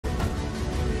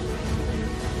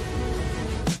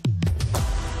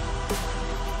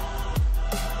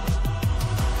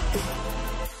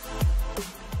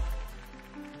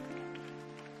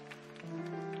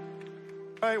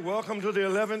right, welcome to the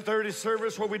 11:30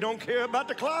 service where we don't care about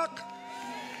the clock.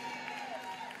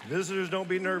 Visitors, don't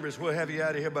be nervous. We'll have you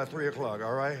out of here by 3 o'clock,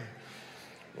 all right?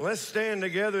 Let's stand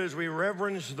together as we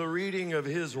reverence the reading of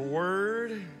His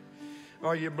Word.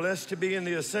 Are you blessed to be in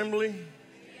the assembly?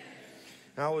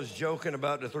 I was joking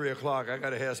about the 3 o'clock. I got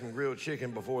to have some grilled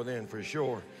chicken before then for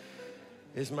sure.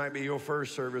 This might be your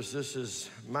first service. This is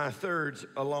my third,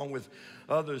 along with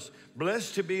others.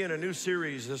 Blessed to be in a new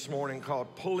series this morning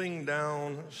called Pulling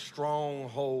Down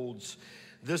Strongholds.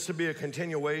 This will be a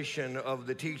continuation of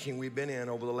the teaching we've been in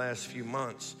over the last few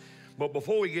months. But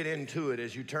before we get into it,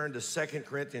 as you turn to 2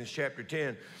 Corinthians chapter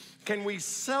 10, can we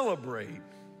celebrate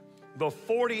the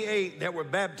 48 that were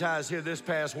baptized here this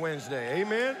past Wednesday?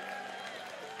 Amen?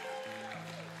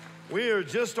 We are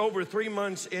just over 3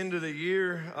 months into the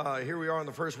year. Here we are in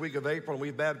the first week of April, and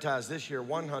we've baptized this year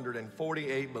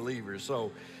 148 believers.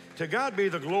 So to God be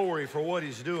the glory for what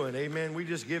He's doing. Amen. We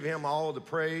just give Him all the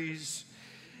praise.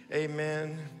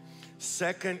 Amen.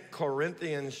 2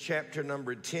 Corinthians chapter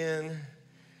number 10.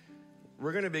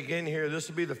 We're going to begin here. This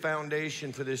will be the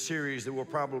foundation for this series that we'll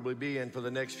probably be in for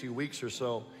the next few weeks or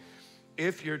so.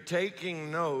 If you're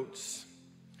taking notes,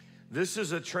 this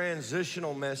is a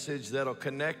transitional message that'll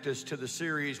connect us to the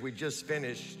series we just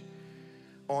finished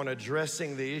on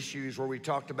addressing the issues where we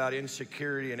talked about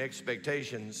insecurity and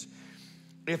expectations.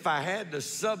 If I had to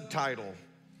subtitle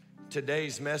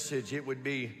today's message, it would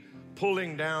be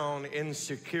Pulling Down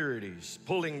Insecurities.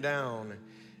 Pulling Down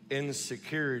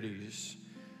Insecurities.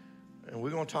 And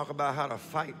we're going to talk about how to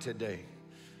fight today.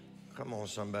 Come on,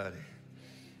 somebody.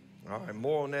 All right,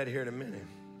 more on that here in a minute.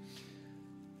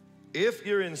 If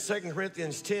you're in 2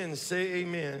 Corinthians 10, say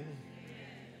amen.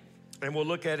 And we'll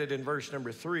look at it in verse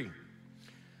number 3.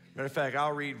 Matter of fact,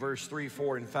 I'll read verse 3,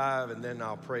 4, and 5, and then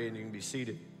I'll pray and you can be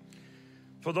seated.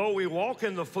 For though we walk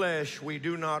in the flesh, we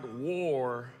do not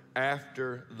war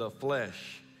after the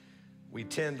flesh. We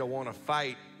tend to want to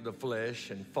fight the flesh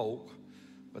and folk,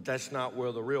 but that's not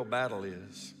where the real battle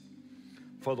is.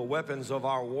 For the weapons of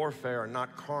our warfare are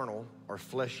not carnal or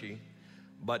fleshy,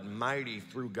 but mighty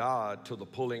through God to the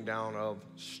pulling down of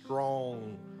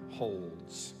strongholds,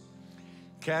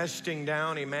 casting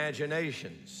down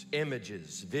imaginations,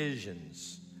 images,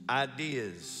 visions,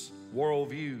 ideas,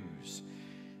 worldviews,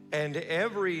 and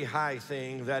every high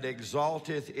thing that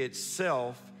exalteth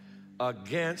itself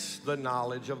against the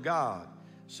knowledge of God.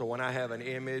 So when I have an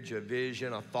image, a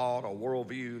vision, a thought, a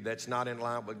worldview that's not in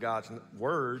line with God's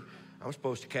word, I'm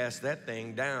supposed to cast that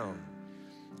thing down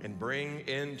and bring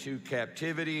into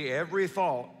captivity every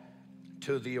thought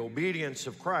to the obedience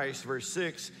of Christ. Verse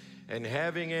 6, and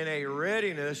having in a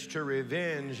readiness to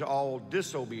revenge all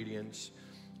disobedience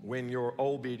when your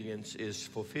obedience is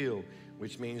fulfilled,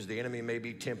 which means the enemy may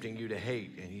be tempting you to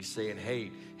hate. And he's saying,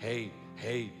 hate, hate,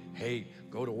 hate,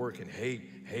 hate. Go to work and hate,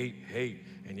 hate, hate.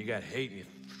 And you got hate and you're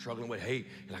struggling with hate.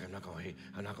 You're like, I'm not going to hate.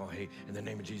 I'm not going to hate. In the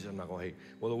name of Jesus, I'm not going to hate.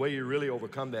 Well, the way you really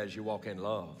overcome that is you walk in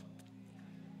love.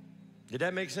 Did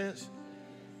that make sense?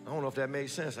 I don't know if that made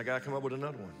sense. I got to come up with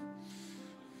another one.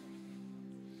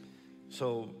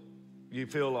 So you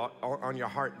feel on your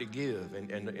heart to give,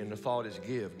 and the thought is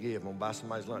give. I'm going to buy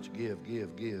somebody's lunch. Give.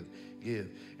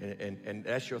 And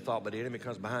that's your thought, but the enemy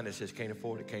comes behind and says, can't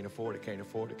afford it.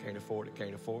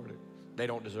 They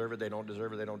don't deserve it.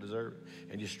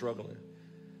 And you're struggling.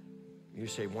 You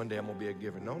say, one day I'm going to be a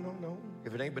giver. No.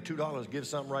 If it ain't but $2, give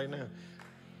something right now.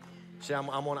 See,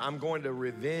 I'm going to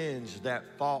revenge that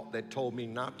thought that told me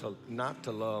not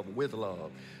to love with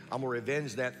love. I'm going to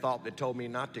revenge that thought that told me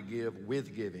not to give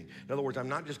with giving. In other words, I'm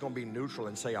not just going to be neutral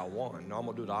and say I won. No, I'm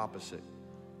going to do the opposite.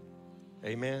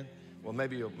 Amen? Well,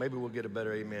 maybe we'll get a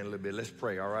better amen in a little bit. Let's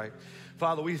pray, all right?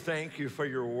 Father, we thank you for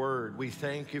your word. We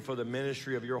thank you for the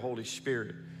ministry of your Holy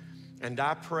Spirit. And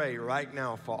I pray right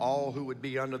now for all who would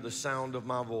be under the sound of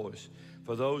my voice,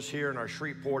 for those here in our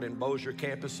Shreveport and Bossier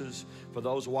campuses, for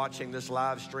those watching this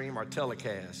live stream or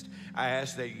telecast, I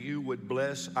ask that you would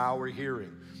bless our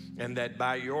hearing and that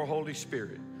by your Holy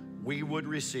Spirit, we would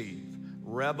receive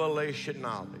revelation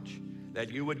knowledge, that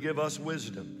you would give us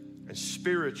wisdom and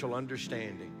spiritual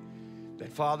understanding,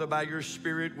 that, Father, by your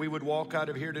Spirit, we would walk out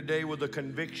of here today with a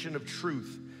conviction of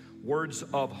truth, words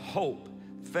of hope,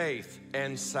 faith,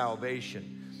 and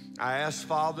salvation. I ask,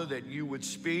 Father, that you would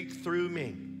speak through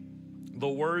me the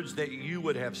words that you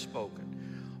would have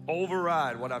spoken.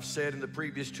 Override what I've said in the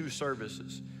previous 2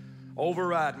 services.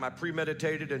 Override my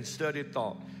premeditated and studied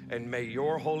thought. And may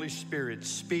your Holy Spirit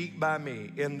speak by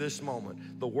me in this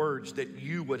moment the words that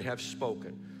you would have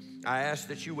spoken. I ask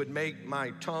that you would make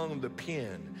my tongue the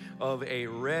pen of a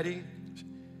ready,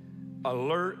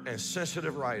 alert, and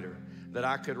sensitive writer, that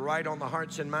I could write on the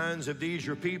hearts and minds of these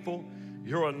your people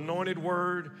your anointed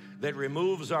word that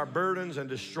removes our burdens and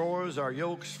destroys our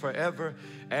yokes forever,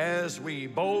 as we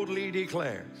boldly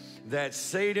declare that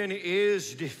Satan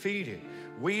is defeated,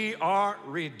 we are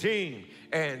redeemed,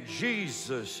 and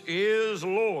Jesus is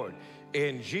Lord.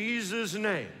 In Jesus'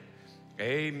 name,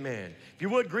 amen. If you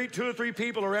would, greet 2 or 3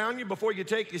 people around you before you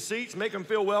take your seats. Make them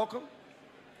feel welcome.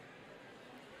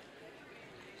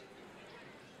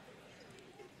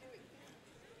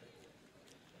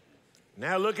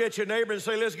 Now look at your neighbor and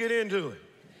say, let's get into it.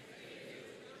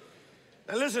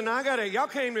 Now listen, y'all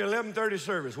came to the 11:30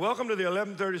 service. Welcome to the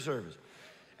 11:30 service.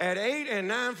 At 8 and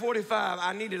 9:45,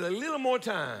 I needed a little more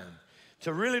time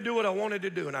to really do what I wanted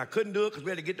to do. And I couldn't do it because we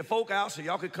had to get the folk out so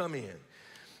y'all could come in.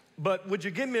 But would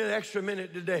you give me an extra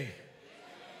minute today?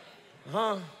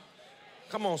 Huh?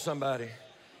 Come on, somebody.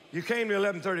 You came to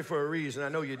 11:30 for a reason. I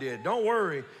know you did. Don't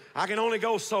worry. I can only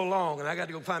go so long, and I got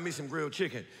to go find me some grilled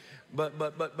chicken.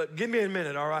 But give me a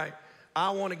minute, all right? I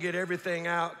want to get everything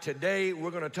out. Today,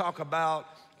 we're going to talk about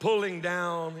pulling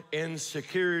down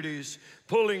insecurities.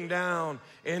 Pulling down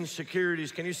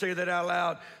insecurities. Can you say that out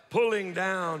loud? Pulling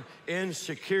down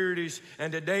insecurities.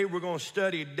 And today, we're going to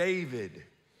study David.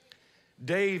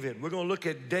 David. We're going to look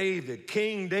at David,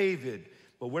 King David.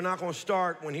 But we're not going to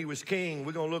start when he was king.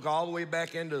 We're going to look all the way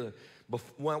back into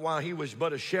while he was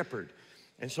but a shepherd.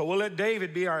 And so we'll let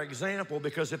David be our example,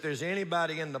 because if there's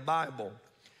anybody in the Bible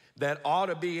that ought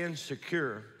to be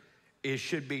insecure, it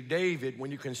should be David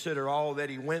when you consider all that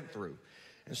he went through.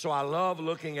 And so I love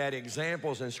looking at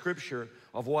examples in Scripture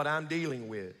of what I'm dealing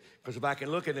with, because if I can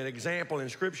look at an example in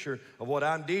Scripture of what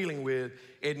I'm dealing with,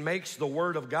 it makes the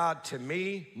Word of God to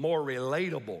me more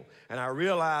relatable. And I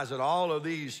realize that all of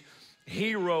these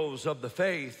heroes of the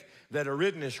faith that are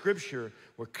written in Scripture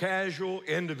were casual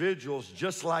individuals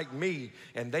just like me,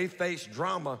 and they faced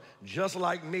drama just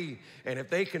like me. And if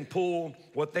they can pull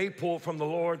what they pull from the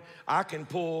Lord, I can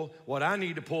pull what I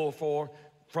need to pull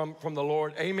from the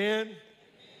Lord. Amen? Amen.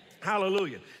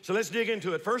 Hallelujah. So let's dig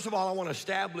into it. First of all, I want to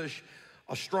establish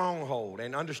a stronghold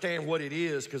and understand what it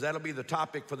is, because that'll be the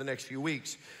topic for the next few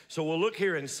weeks. So we'll look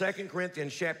here in 2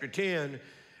 Corinthians chapter 10,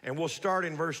 and we'll start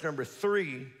in verse number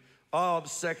 3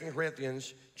 of 2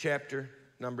 Corinthians chapter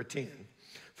number 10.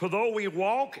 For though we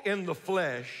walk in the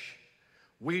flesh,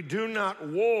 we do not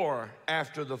war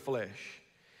after the flesh.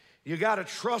 You got to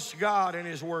trust God in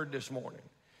His word this morning,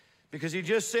 because He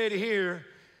just said here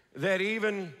that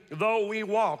even though we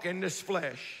walk in this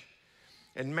flesh,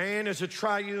 and man is a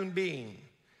triune being,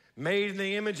 made in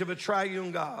the image of a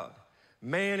triune God.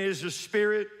 Man is a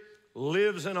spirit,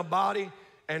 lives in a body,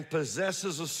 and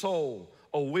possesses a soul,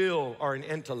 a will, or an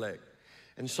intellect.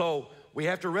 And so we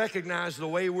have to recognize the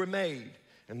way we're made.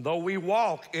 And though we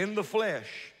walk in the flesh,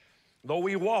 though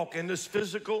we walk in this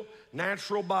physical,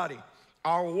 natural body,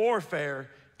 our warfare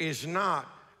is not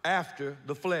after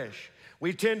the flesh.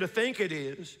 We tend to think it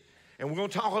is, and we're going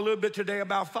to talk a little bit today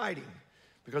about fighting,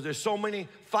 because there's so many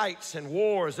fights and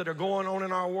wars that are going on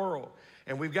in our world.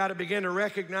 And we've got to begin to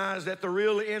recognize that the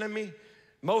real enemy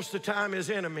most of the time is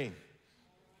enemy.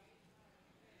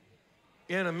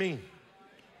 Enemy.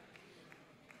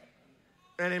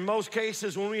 And in most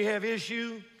cases, when we have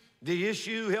issue, the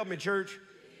issue, help me church,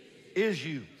 is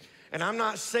you. And I'm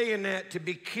not saying that to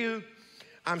be cute.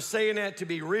 I'm saying that to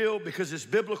be real, because it's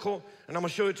biblical, and I'm going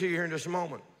to show it to you here in just a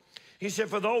moment. He said,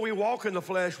 for though we walk in the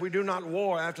flesh, we do not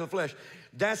war after the flesh.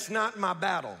 That's not my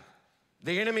battle.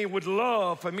 The enemy would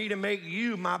love for me to make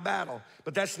you my battle,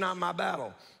 but that's not my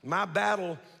battle. My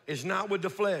battle is not with the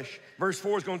flesh. Verse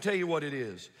 4 is going to tell you what it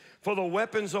is. For the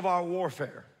weapons of our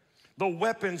warfare, the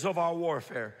weapons of our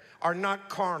warfare are not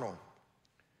carnal.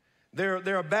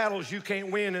 There are battles you can't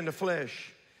win in the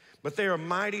flesh, but they are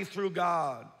mighty through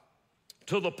God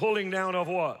to the pulling down of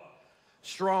what?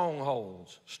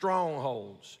 Strongholds.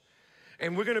 Strongholds.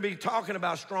 And we're going to be talking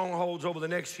about strongholds over the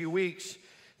next few weeks.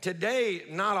 Today,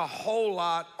 not a whole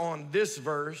lot on this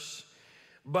verse,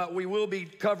 but we will be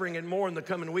covering it more in the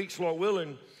coming weeks, Lord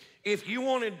willing. If you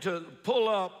wanted to pull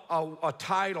up a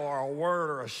title or a word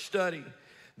or a study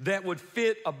that would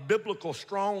fit a biblical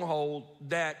stronghold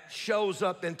that shows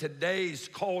up in today's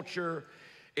culture,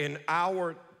 in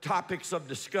our topics of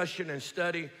discussion and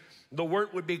study, the word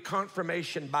would be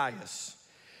confirmation bias.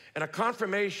 And a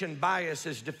confirmation bias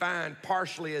is defined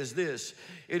partially as this.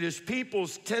 It is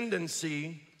people's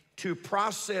tendency to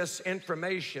process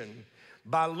information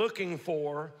by looking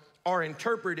for or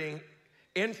interpreting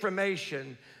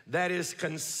information that is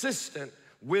consistent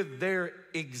with their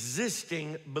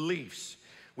existing beliefs.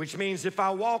 which means if I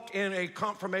walk in a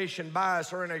confirmation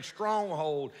bias or in a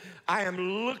stronghold, I am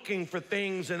looking for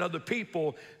things in other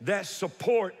people that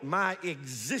support my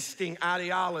existing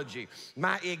ideology,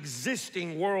 my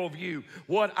existing worldview,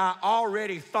 what I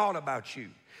already thought about you.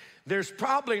 There's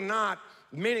probably not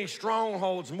many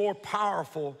strongholds more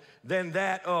powerful than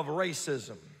that of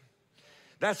racism.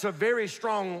 That's a very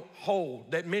strong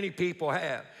hold that many people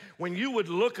have. When you would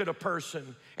look at a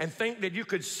person and think that you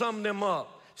could sum them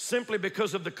up simply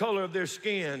because of the color of their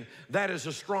skin, that is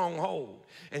a stronghold.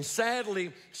 And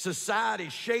sadly, society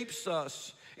shapes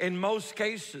us in most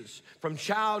cases from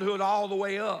childhood all the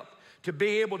way up to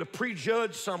be able to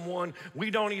prejudge someone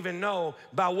we don't even know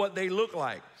by what they look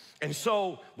like. And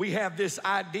so we have this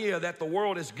idea that the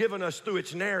world has given us through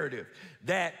its narrative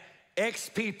that X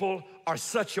people are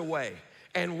such a way,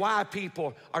 and Y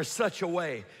people are such a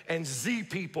way, and Z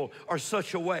people are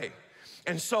such a way.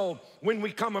 And so when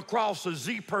we come across a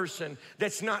Z person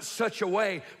that's not such a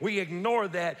way, we ignore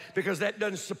that because that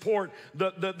doesn't support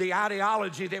the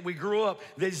ideology that we grew up,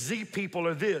 that Z people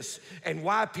are this, and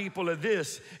Y people are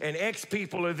this, and X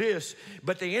people are this.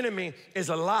 But the enemy is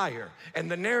a liar, and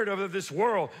the narrative of this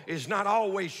world is not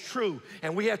always true.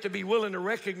 And we have to be willing to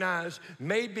recognize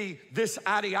maybe this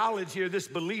ideology or this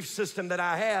belief system that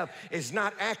I have is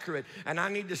not accurate, and I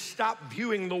need to stop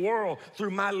viewing the world through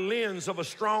my lens of a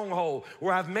stronghold,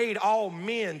 where I've made all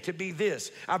men to be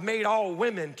this. I've made all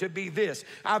women to be this.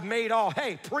 I've made all,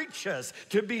 preachers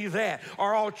to be that,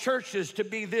 or all churches to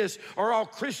be this, or all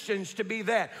Christians to be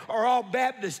that, or all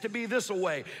Baptists to be this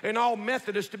way, and all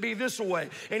Methodists to be this way.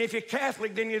 And if you're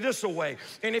Catholic, then you're this way.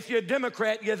 And if you're a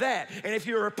Democrat, you're that. And if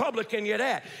you're a Republican, you're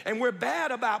that. And we're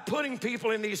bad about putting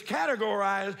people in these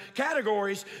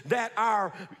categories that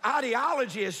our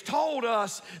ideology has told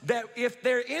us that if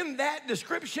they're in that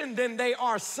description, then they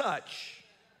are such.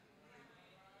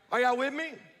 Are y'all with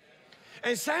me?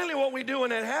 And sadly, what we do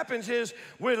when that happens is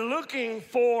we're looking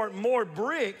for more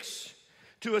bricks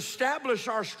to establish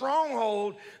our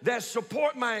stronghold that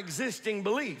support my existing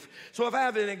belief. So if I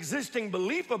have an existing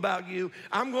belief about you,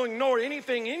 I'm going to ignore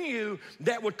anything in you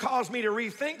that would cause me to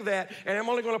rethink that, and I'm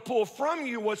only going to pull from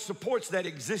you what supports that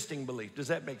existing belief. Does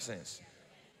that make sense?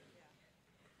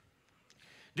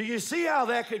 Do you see how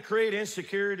that could create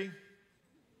insecurity?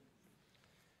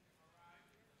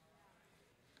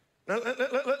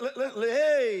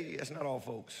 Hey, that's not all,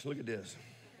 folks. Look at this.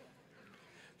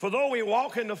 For though we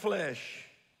walk in the flesh,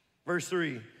 verse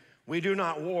 3, we do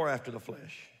not war after the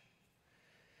flesh.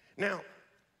 Now,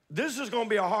 this is going to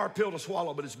be a hard pill to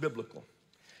swallow, but it's biblical.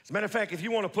 As a matter of fact, if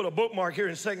you want to put a bookmark here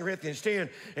in 2 Corinthians 10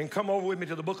 and come over with me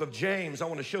to the book of James, I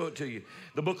want to show it to you,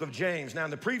 the book of James. Now,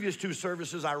 in the previous two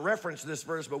services, I referenced this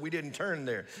verse, but we didn't turn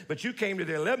there. But you came to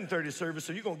the 11:30 service,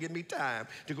 so you're going to give me time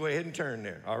to go ahead and turn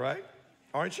there, all right?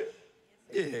 Aren't you?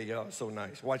 Yeah, y'all, so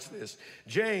nice. Watch this.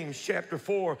 James chapter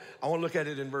 4, I want to look at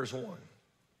it in verse 1.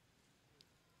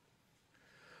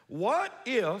 What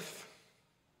if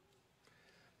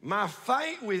my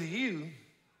fight with you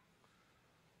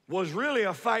was really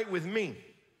a fight with me?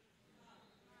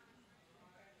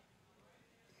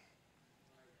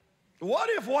 What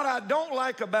if what I don't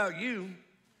like about you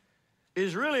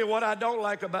is really what I don't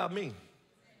like about me?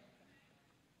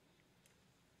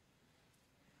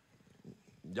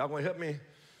 Y'all gonna help me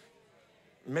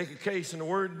make a case in the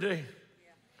Word today?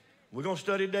 We're gonna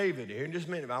study David here in just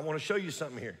a minute. I want to show you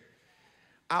something here.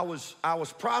 I was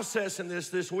processing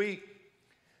this week,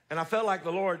 and I felt like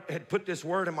the Lord had put this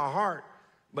word in my heart,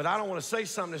 but I don't want to say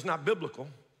something that's not biblical.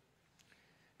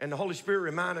 And the Holy Spirit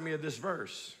reminded me of this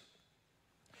verse.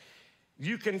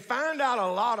 You can find out a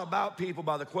lot about people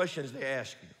by the questions they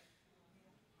ask you.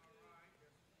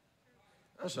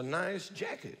 That's a nice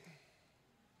jacket.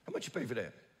 How much you pay for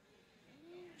that?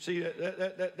 See,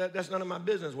 that's none of my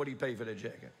business what do you pay for that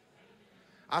jacket.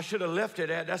 I should have left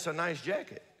it at, that's a nice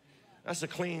jacket. That's a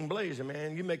clean blazer,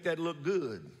 man. You make that look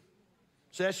good.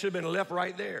 So that should have been left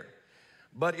right there.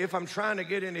 But if I'm trying to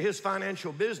get into his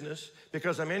financial business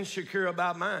because I'm insecure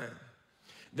about mine,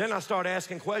 then I start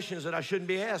asking questions that I shouldn't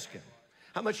be asking.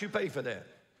 How much you pay for that?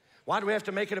 Why do we have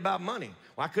to make it about money?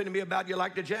 Why couldn't it be about you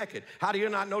like the jacket? How do you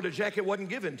not know the jacket wasn't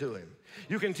given to him?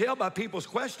 You can tell by people's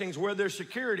questions where their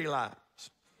security lies.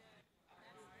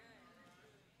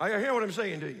 Are you hearing what I'm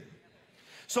saying to you?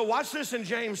 So watch this in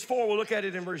James 4. We'll look at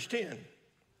it in verse 10.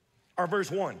 Or verse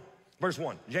 1. Verse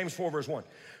 1. James 4, verse 1.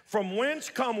 From whence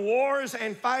come wars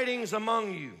and fightings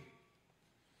among you?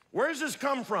 Where does this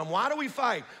come from? Why do we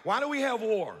fight? Why do we have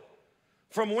war?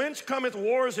 From whence cometh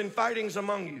wars and fightings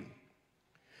among you?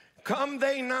 Come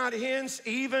they not hence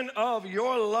even of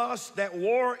your lust that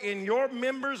war in your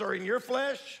members or in your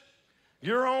flesh,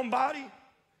 your own body?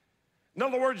 In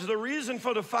other words, the reason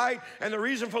for the fight and the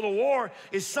reason for the war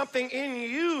is something in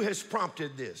you has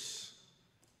prompted this.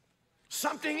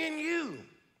 Something in you.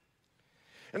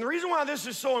 And the reason why this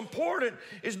is so important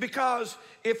is because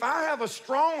if I have a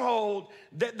stronghold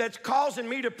that's causing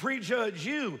me to prejudge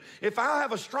you, if I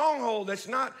have a stronghold that's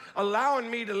not allowing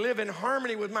me to live in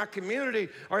harmony with my community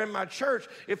or in my church,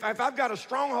 if I've got a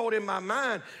stronghold in my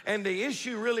mind and the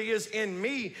issue really is in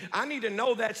me, I need to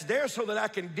know that's there so that I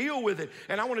can deal with it.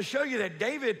 And I want to show you that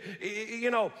David,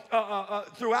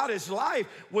 throughout his life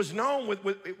was known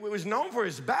for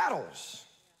his battles.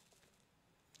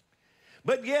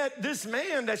 But yet this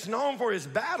man that's known for his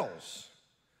battles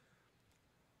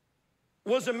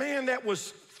was a man that was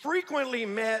frequently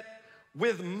met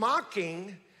with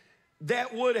mocking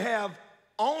that would have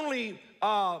only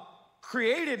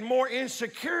created more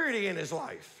insecurity in his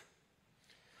life.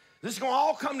 This is going to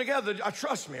all come together.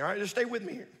 Trust me, all right? Just stay with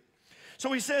me here.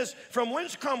 So he says, from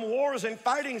whence come wars and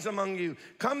fightings among you?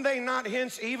 Come they not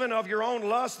hence even of your own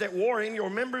lust that war in your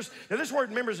members? Now this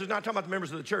word members is not talking about the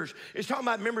members of the church. It's talking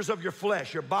about members of your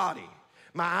flesh, your body.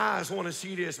 My eyes want to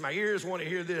see this. My ears want to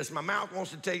hear this. My mouth wants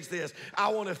to taste this. I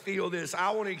want to feel this. I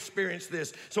want to experience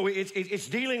this. So it's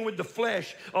dealing with the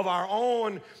flesh of our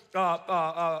own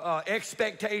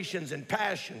expectations and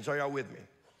passions. Are y'all with me?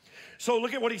 So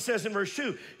look at what he says in verse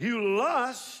 2. You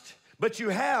lust, but you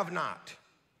have not.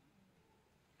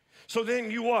 So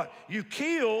then you what? You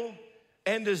kill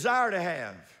and desire to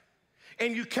have,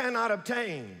 and you cannot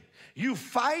obtain. You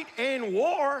fight and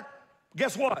war,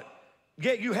 guess what?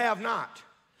 Yet you have not.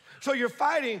 So you're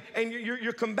fighting and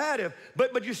you're combative,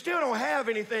 but you still don't have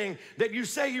anything that you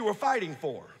say you were fighting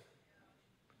for.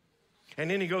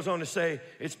 And then he goes on to say,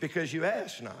 it's because you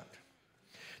ask not.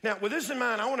 Now, with this in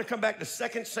mind, I want to come back to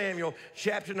 2 Samuel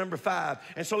chapter number 5.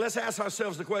 And so let's ask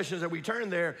ourselves the questions that we turn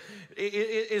there.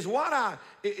 Is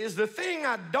the thing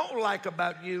I don't like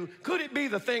about you, could it be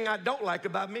the thing I don't like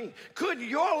about me? Could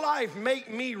your life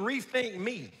make me rethink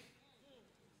me?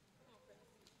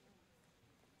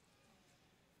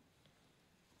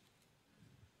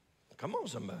 Come on,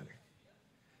 somebody.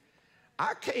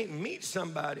 I can't meet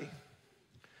somebody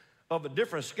of a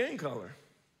different skin color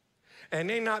and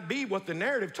they not be what the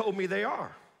narrative told me they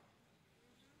are.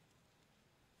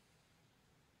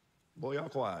 Boy, y'all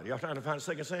quiet. Y'all trying to find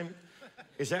 2 Samuel?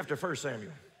 It's after 1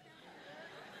 Samuel.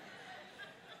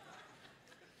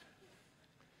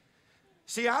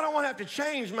 See, I don't want to have to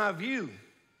change my view.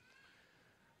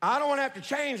 I don't want to have to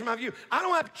change my view. I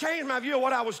don't have to change my view of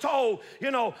what I was told,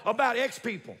 about X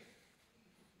people.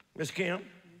 Miss Kim.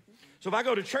 So if I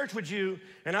go to church with you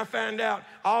and I find out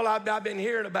all I've been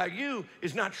hearing about you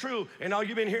is not true and all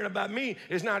you've been hearing about me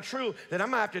is not true, then I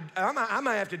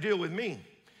might have to deal with me.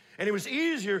 And it was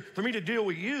easier for me to deal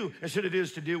with you instead it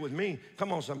is to deal with me.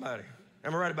 Come on, somebody.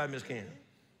 Am I right about Miss Kim?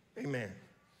 Amen.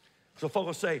 So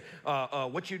folks say,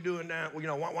 what you doing now?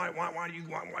 Well, why are you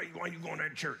going to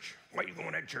that church? Why are you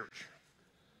going to that church?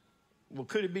 Well,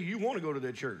 could it be you want to go to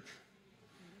that church?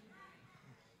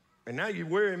 And now you're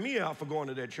wearing me out for going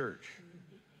to that church.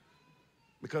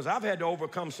 Because I've had to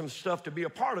overcome some stuff to be a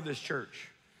part of this church.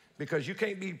 Because you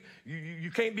can't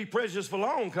be prejudiced for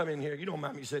long coming here. You don't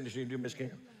mind me saying this to you, do Miss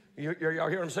Kim? Y'all hear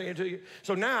what I'm saying to you?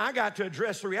 So now I got to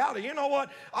address the reality. You know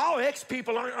what? All ex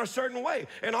people aren't a certain way.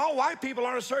 And all white people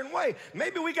aren't a certain way.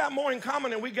 Maybe we got more in common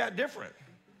than we got different.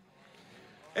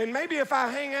 And maybe if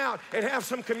I hang out and have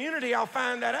some community, I'll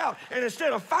find that out. And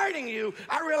instead of fighting you,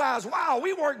 I realize, wow,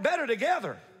 we work better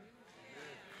together.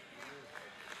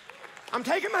 I'm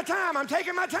taking my time.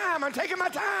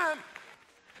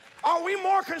 Are we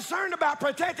more concerned about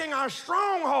protecting our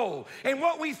stronghold and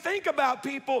what we think about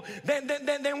people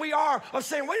than we are of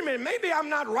saying, wait a minute, maybe I'm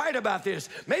not right about this.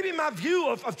 Maybe my view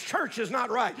of church is not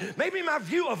right. Maybe my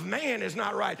view of man is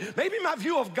not right. Maybe my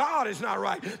view of God is not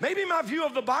right. Maybe my view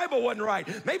of the Bible wasn't right.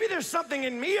 Maybe there's something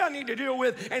in me I need to deal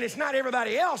with and it's not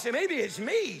everybody else and maybe it's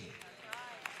me.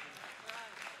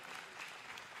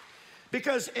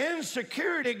 Because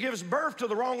insecurity gives birth to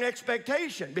the wrong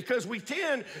expectation because we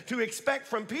tend to expect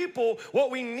from people what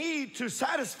we need to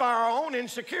satisfy our own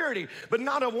insecurity. But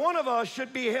not a one of us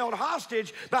should be held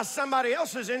hostage by somebody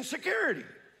else's insecurity.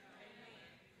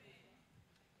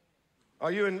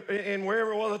 Are you in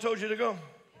wherever it was I told you to go?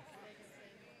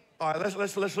 All right,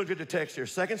 let's look at the text here.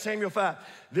 2 Samuel 5.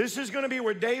 This is going to be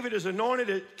where David is anointed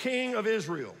as king of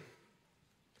Israel.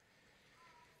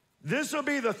 This will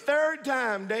be the third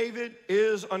time David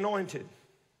is anointed.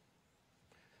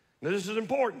 Now, this is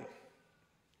important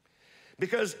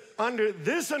because under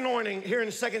this anointing here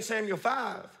in 2 Samuel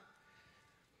 5,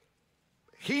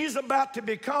 he's about to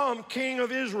become king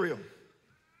of Israel.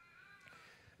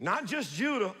 Not just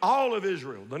Judah, all of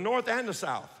Israel, the north and the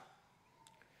south.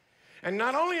 And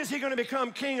not only is he going to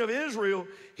become king of Israel,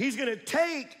 he's going to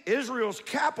take Israel's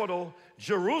capital,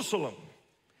 Jerusalem,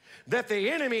 that the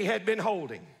enemy had been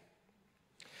holding.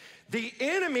 The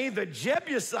enemy, the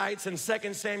Jebusites in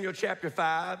 2 Samuel chapter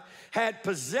 5, had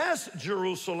possessed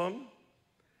Jerusalem,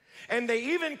 and they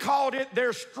even called it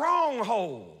their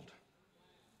stronghold.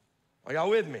 Are y'all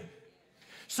with me?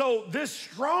 So this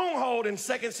stronghold in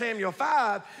 2 Samuel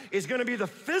 5 is going to be the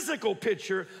physical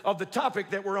picture of the topic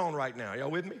that we're on right now.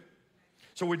 Y'all with me?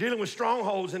 So we're dealing with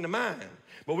strongholds in the mind.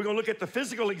 But we're going to look at the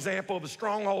physical example of a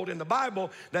stronghold in the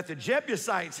Bible that the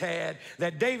Jebusites had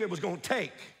that David was going to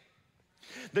take.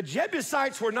 The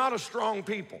Jebusites were not a strong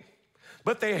people,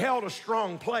 but they held a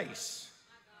strong place.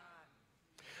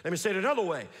 Let me say it another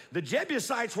way. The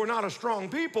Jebusites were not a strong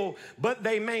people, but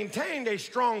they maintained a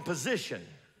strong position.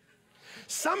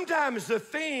 Sometimes the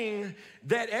thing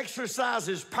that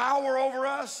exercises power over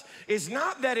us is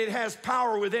not that it has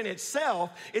power within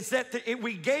itself, it's that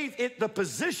we gave it the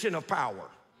position of power.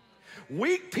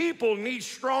 Weak people need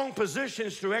strong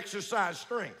positions to exercise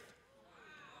strength.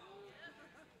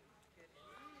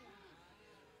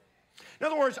 In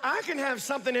other words, I can have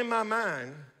something in my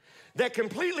mind that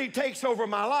completely takes over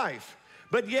my life,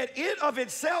 but yet it of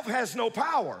itself has no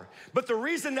power. But the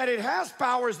reason that it has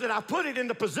power is that I put it in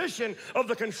the position of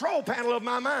the control panel of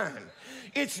my mind.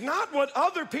 It's not what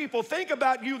other people think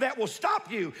about you that will stop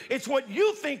you. It's what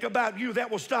you think about you that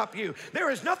will stop you.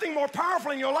 There is nothing more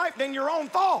powerful in your life than your own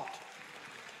thought.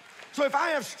 So if I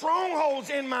have strongholds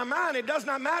in my mind, it does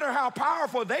not matter how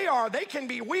powerful they are. They can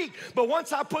be weak, but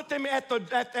once I put them at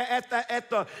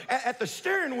the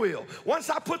steering wheel, once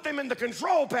I put them in the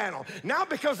control panel, now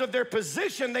because of their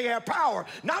position, they have power,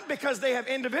 not because they have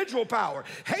individual power.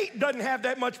 Hate doesn't have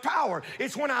that much power.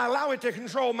 It's when I allow it to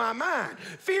control my mind.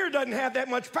 Fear doesn't have that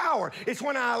much power. It's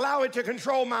when I allow it to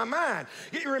control my mind.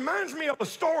 It reminds me of a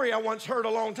story I once heard a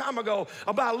long time ago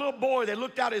about a little boy that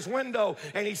looked out his window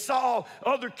and he saw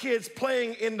other kids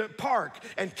playing in the park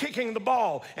and kicking the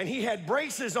ball, and he had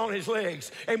braces on his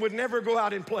legs and would never go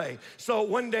out and play. So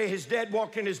one day his dad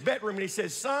walked in his bedroom and he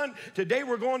said, "Son, today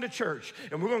we're going to church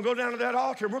and we're going to go down to that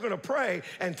altar and we're going to pray,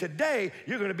 and today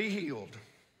you're going to be healed."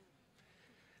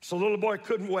 So the little boy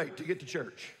couldn't wait to get to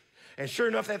church. And sure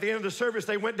enough, at the end of the service,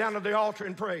 they went down to the altar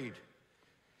and prayed.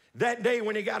 That day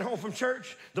when he got home from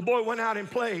church, the boy went out and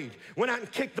played, went out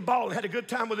and kicked the ball and had a good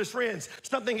time with his friends,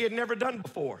 something he had never done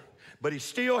before. But he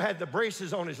still had the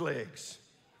braces on his legs.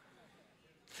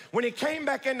 When he came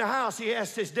back in the house, he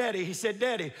asked his daddy, he said,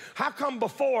 "Daddy, how come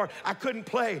before I couldn't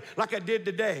play like I did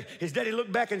today?" His daddy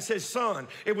looked back and said, "Son,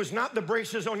 it was not the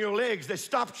braces on your legs that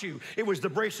stopped you. It was the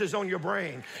braces on your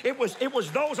brain. It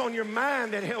was those on your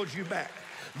mind that held you back."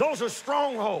 Those are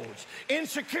strongholds,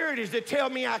 insecurities that tell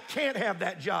me I can't have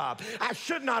that job. I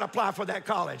should not apply for that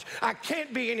college. I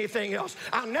can't be anything else.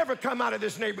 I'll never come out of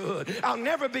this neighborhood. I'll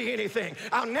never be anything.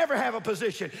 I'll never have a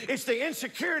position. It's the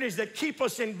insecurities that keep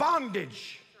us in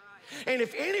bondage. And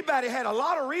if anybody had a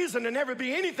lot of reason to never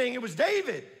be anything, it was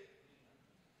David.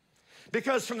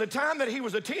 Because from the time that he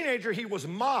was a teenager, he was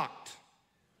mocked.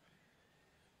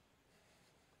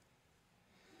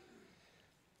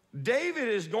 David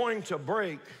is going to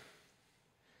break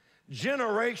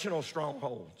generational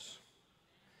strongholds.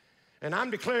 And I'm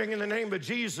declaring in the name of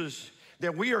Jesus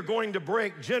that we are going to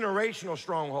break generational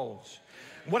strongholds.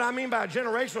 What I mean by a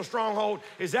generational stronghold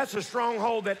is that's a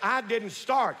stronghold that I didn't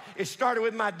start. It started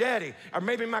with my daddy or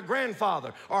maybe my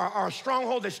grandfather, or a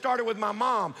stronghold that started with my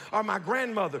mom or my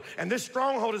grandmother. And this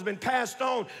stronghold has been passed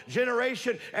on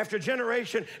generation after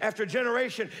generation after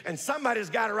generation. And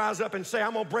somebody's got to rise up and say,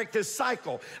 "I'm going to break this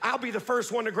cycle. I'll be the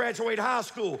first one to graduate high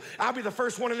school. I'll be the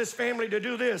first one in this family to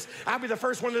do this. I'll be the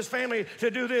first one in this family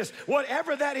to do this."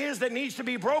 Whatever that is that needs to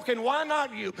be broken, why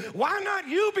not you? Why not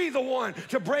you be the one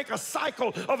to break a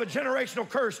cycle of a generational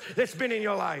curse that's been in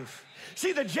your life?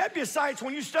 See, the Jebusites,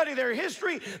 when you study their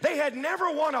history, they had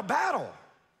never won a battle.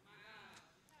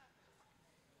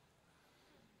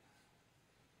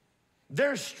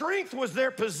 Their strength was their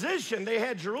position. They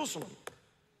had Jerusalem.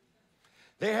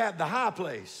 They had the high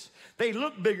place. They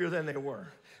looked bigger than they were.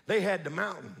 They had the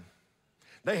mountain.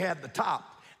 They had the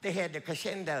top. They had the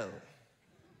crescendo.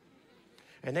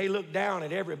 And they looked down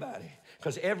at everybody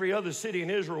because every other city in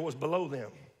Israel was below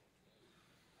them.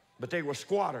 But they were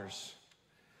squatters.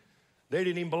 They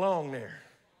didn't even belong there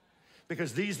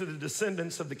because these are the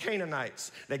descendants of the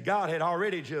Canaanites that God had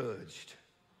already judged.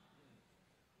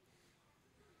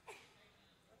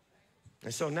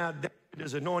 And so now David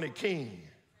is anointed king.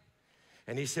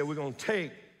 And he said, we're going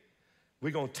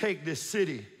to take this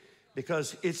city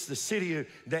because it's the city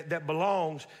that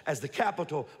belongs as the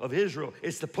capital of Israel.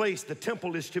 It's the place the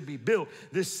temple is to be built.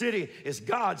 This city is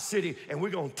God's city, and we're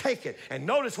going to take it. And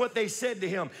notice what they said to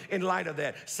him in light of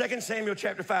that. 2 Samuel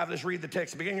chapter 5, let's read the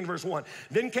text, beginning in verse 1.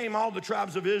 Then came all the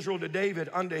tribes of Israel to David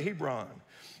unto Hebron,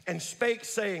 and spake,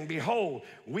 saying, Behold,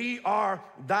 we are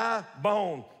thy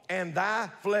bone and thy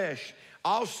flesh.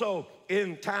 Also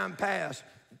in time past,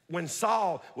 when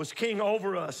Saul was king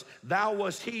over us, thou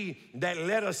wast he that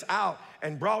led us out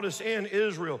and brought us in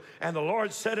Israel. And the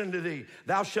Lord said unto thee,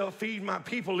 Thou shalt feed my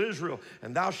people Israel,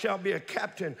 and thou shalt be a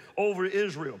captain over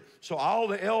Israel. So all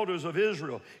the elders of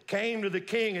Israel came to the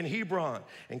king in Hebron,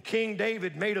 and King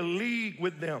David made a league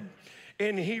with them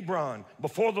in Hebron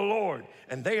before the Lord.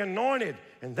 And they anointed,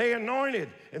 and they anointed,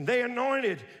 and they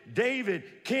anointed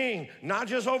David king, not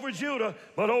just over Judah,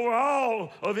 but over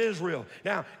all of Israel.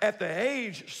 Now, at the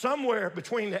age, somewhere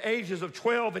between the ages of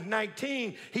 12 and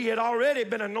 19, he had already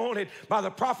been anointed by the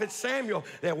prophet Samuel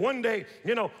that one day,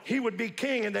 he would be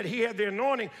king and that he had the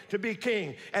anointing to be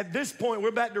king. At this point, we're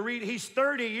about to read, he's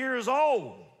 30 years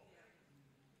old.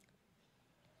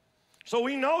 So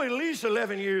we know at least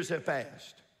 11 years have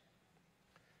passed.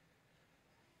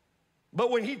 But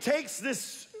when he takes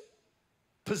this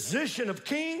position of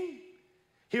king,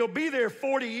 he'll be there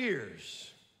 40 years.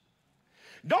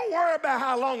 Don't worry about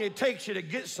how long it takes you to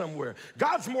get somewhere.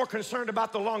 God's more concerned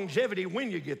about the longevity when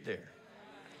you get there.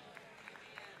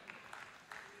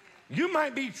 You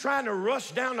might be trying to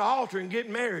rush down the altar and get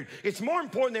married. It's more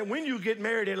important that when you get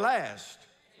married, it lasts.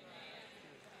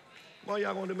 Well,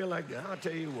 y'all gonna do me like that? I'll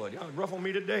tell you what, y'all rough on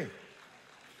me today.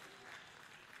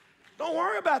 Don't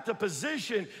worry about the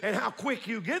position and how quick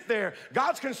you get there.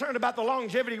 God's concerned about the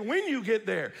longevity when you get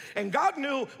there. And God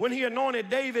knew when he anointed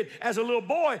David as a little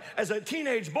boy, as a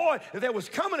teenage boy, that there was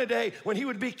coming a day when he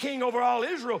would be king over all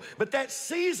Israel. But that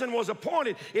season was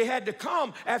appointed. It had to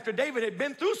come after David had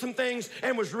been through some things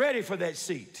and was ready for that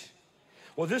seat.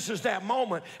 Well, this is that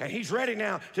moment, and he's ready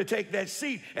now to take that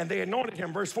seat, and they anointed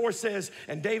him. Verse 4 says,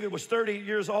 and David was 30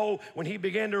 years old when he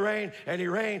began to reign, and he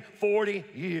reigned 40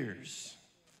 years.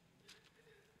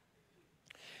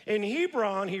 In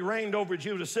Hebron, he reigned over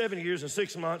Judah 7 years and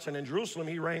 6 months, and in Jerusalem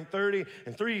he reigned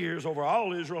 33 years over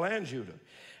all Israel and Judah.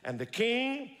 And the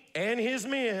king and his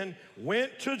men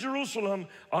went to Jerusalem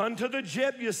unto the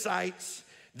Jebusites,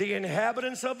 the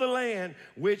inhabitants of the land,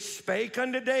 which spake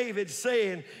unto David,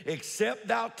 saying, Except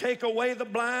thou take away the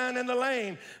blind and the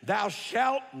lame, thou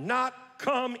shalt not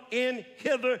come in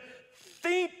hither,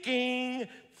 thinking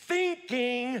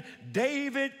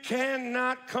David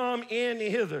cannot come in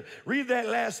hither. Read that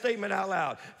last statement out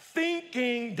loud.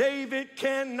 Thinking David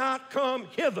cannot come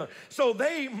hither. So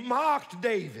they mocked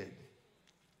David.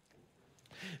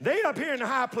 They up here in the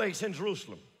high place in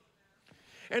Jerusalem.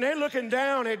 And they're looking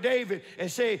down at David and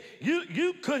say,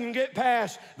 you couldn't get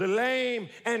past the lame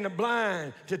and the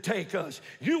blind to take us.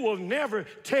 You will never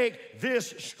take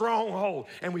this stronghold.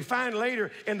 And we find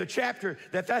later in the chapter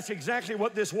that that's exactly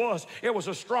what this was. It was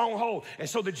a stronghold. And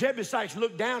so the Jebusites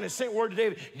looked down and sent word to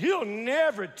David, you'll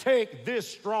never take this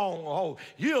stronghold.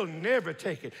 You'll never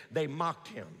take it. They mocked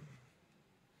him.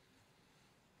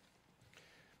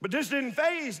 But this didn't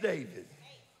faze David.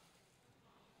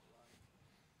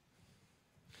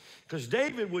 Because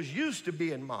David was used to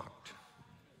being mocked.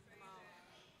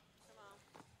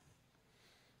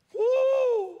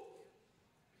 Woo!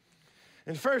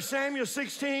 In 1 Samuel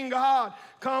 16, God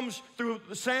comes through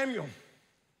Samuel.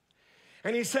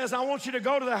 And he says, I want you to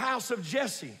go to the house of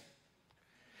Jesse.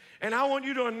 And I want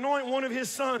you to anoint one of his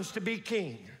sons to be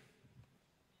king.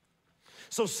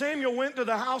 So Samuel went to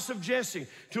the house of Jesse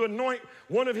to anoint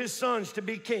one of his sons to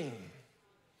be king.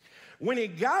 When he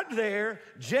got there,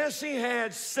 Jesse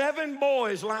had 7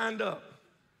 boys lined up.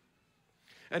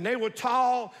 And they were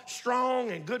tall, strong,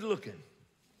 and good looking.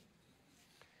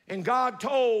 And God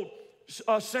told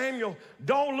Samuel,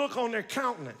 don't look on their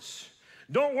countenance.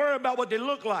 Don't worry about what they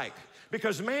look like.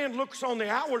 Because man looks on the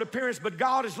outward appearance, but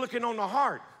God is looking on the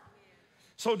heart.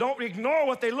 So don't ignore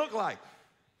what they look like.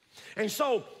 And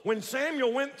so when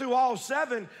Samuel went through all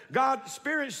 7, God's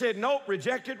Spirit said, nope,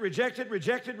 rejected, rejected,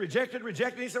 rejected, rejected,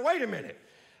 rejected. He said, wait a minute.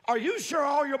 Are you sure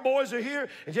all your boys are here?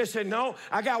 And just said, no,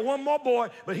 I got one more boy,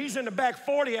 but he's in the back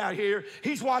 40 out here.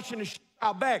 He's watching the sheep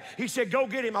out back. He said, go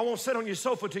get him. I won't sit on your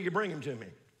sofa till you bring him to me.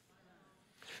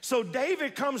 So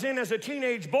David comes in as a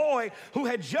teenage boy who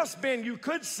had just been, you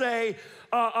could say,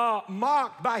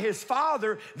 mocked by his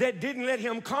father that didn't let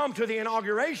him come to the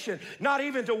inauguration, not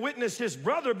even to witness his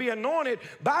brother be anointed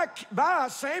by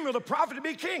Samuel the prophet to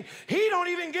be king. He don't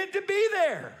even get to be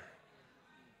there.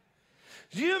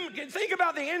 You think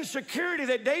about the insecurity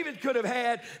that David could have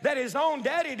had, that his own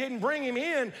daddy didn't bring him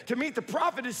in to meet the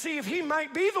prophet to see if he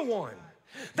might be the one.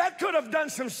 That could have done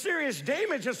some serious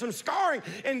damage and some scarring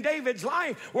in David's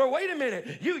life, where, wait a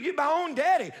minute,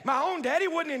 my own daddy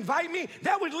wouldn't invite me.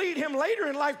 That would lead him later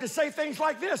in life to say things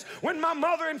like this: when my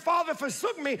mother and father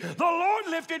forsook me, the Lord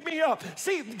lifted me up.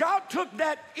 See, God took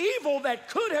that evil that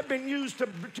could have been used to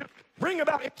bring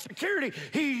about insecurity.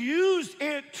 He used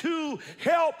it to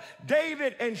help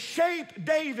David and shape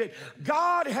David.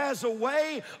 God has a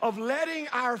way of letting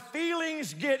our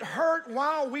feelings get hurt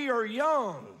while we are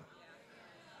young.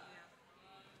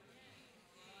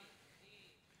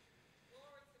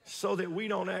 So that we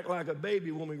don't act like a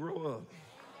baby when we grow up.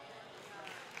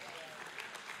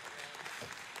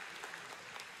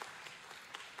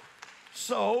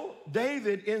 So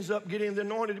David ends up getting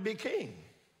anointed to be king.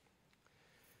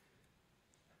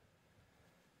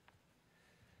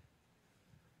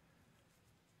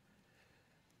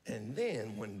 And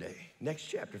then one day, next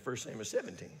chapter, 1 Samuel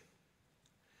 17,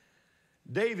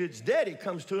 David's daddy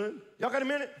comes to him. Y'all got a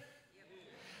minute?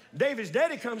 David's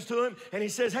daddy comes to him and he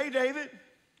says, hey, David,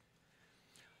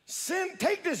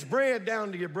 take this bread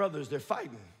down to your brothers. They're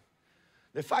fighting.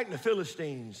 They're fighting the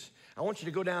Philistines. I want you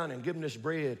to go down and give them this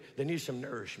bread. They need some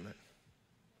nourishment.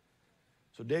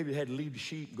 So David had to leave the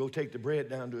sheep and go take the bread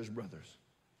down to his brothers.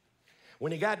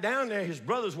 When he got down there, his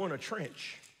brothers were in a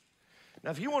trench. Now,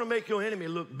 if you want to make your enemy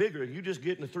look bigger, you just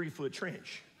get in a 3-foot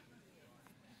trench.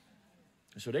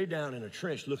 So they down in a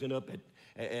trench looking up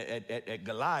at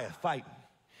Goliath fighting.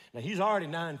 Now, he's already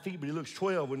 9 feet, but he looks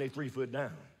 12 when they 3 foot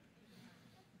down.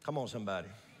 Come on, somebody.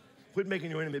 Quit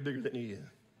making your enemy bigger than he is.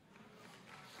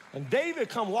 And David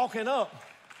come walking up,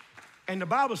 and the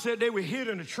Bible said they were hid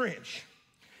in a trench.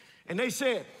 And they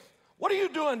said, what are you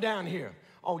doing down here?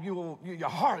 Oh, your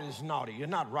heart is naughty. You're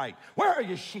not right. Where are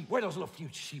your sheep? Where are those little few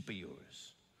sheep of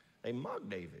yours? They mocked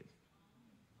David.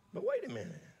 But wait a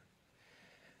minute.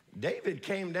 David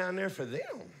came down there for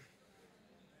them.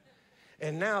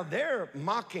 And now they're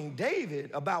mocking David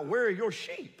about where are your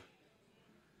sheep?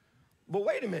 But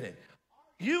wait a minute.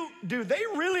 Do they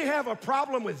really have a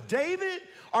problem with David,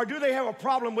 or do they have a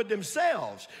problem with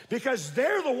themselves? Because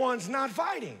they're the ones not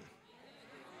fighting.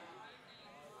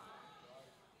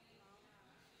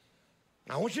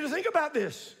 I want you to think about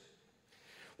this.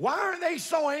 Why are they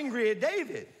so angry at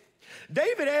David?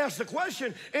 David asked the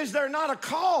question, is there not a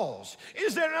cause?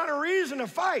 Is there not a reason to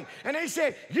fight? And they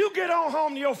said, you get on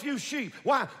home to your few sheep.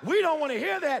 Why? We don't want to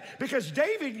hear that, because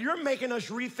David, you're making us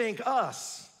rethink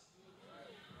us.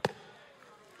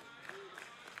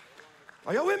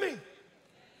 Are y'all with me?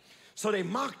 So they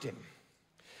mocked him.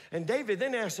 And David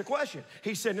then asked the question.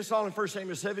 He said, this is all in 1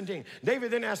 Samuel 17.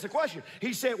 David then asked the question.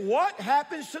 He said, what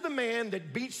happens to the man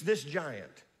that beats this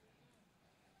giant?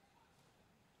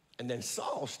 And then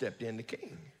Saul stepped in, the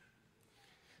king.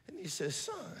 And he says,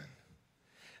 son,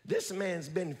 this man's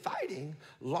been fighting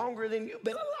longer than you've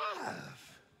been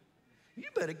alive. You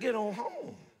better get on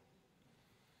home.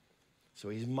 So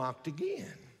he's mocked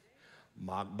again.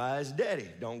 Mocked by his daddy,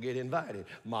 don't get invited.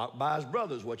 Mocked by his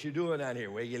brothers, what you doing out here?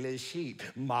 Where your little sheep?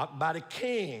 Mocked by the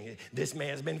king, this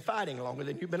man's been fighting longer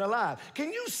than you've been alive.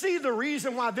 Can you see the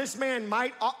reason why this man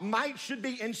should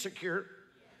be insecure?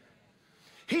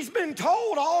 He's been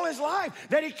told all his life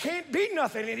that he can't be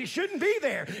nothing and he shouldn't be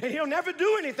there and he'll never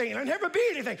do anything and he'll never be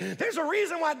anything. There's a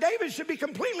reason why David should be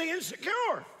completely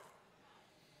insecure.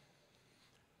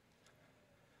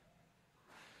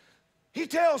 He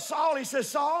tells Saul, he says,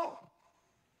 Saul,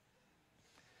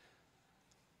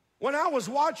 when I was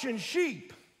watching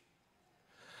sheep,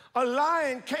 a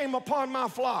lion came upon my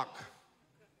flock.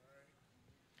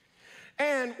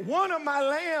 And one of my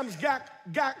lambs got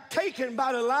taken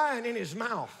by the lion in his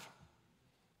mouth.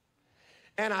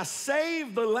 And I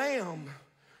saved the lamb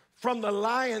from the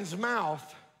lion's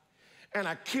mouth, and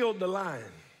I killed the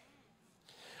lion.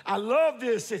 I love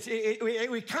this.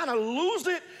 We kind of lose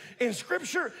it in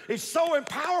Scripture. It's so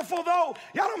powerful, though.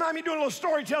 Y'all don't mind me doing a little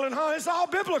storytelling, huh? It's all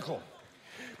biblical.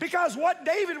 Because what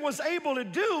David was able to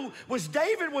do was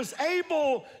David was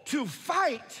able to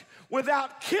fight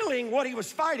without killing what he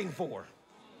was fighting for.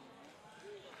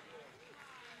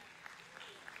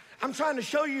 I'm trying to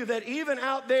show you that even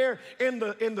out there in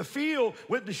the field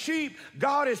with the sheep,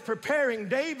 God is preparing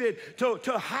David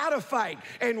to how to fight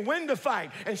and when to fight.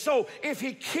 And so if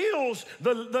he kills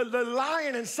the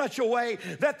lion in such a way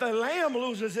that the lamb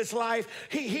loses its life,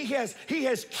 he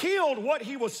has killed what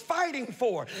he was fighting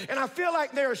for. And I feel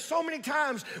like there are so many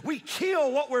times we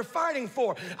kill what we're fighting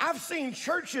for. I've seen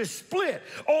churches split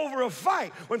over a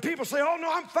fight. When people say, oh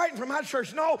no, I'm fighting for my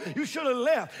church. No, you should have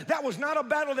left. That was not a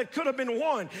battle that could have been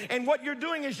won. and what you're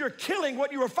doing is you're killing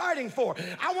what you were fighting for.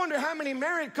 I wonder how many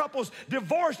married couples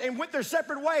divorced and went their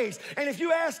separate ways. And if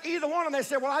you ask either one of them, they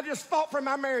say, well, I just fought for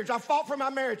my marriage. I fought for my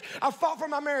marriage. I fought for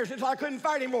my marriage until I couldn't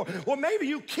fight anymore. Well, maybe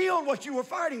you killed what you were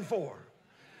fighting for.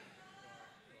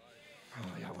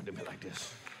 Oh, y'all want to do me like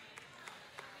this.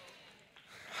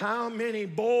 How many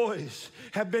boys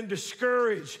have been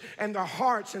discouraged and their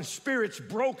hearts and spirits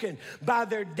broken by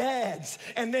their dads?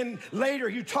 And then later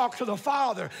you talk to the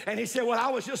father and he said, well, I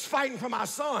was just fighting for my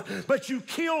son, but you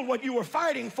killed what you were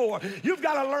fighting for. You've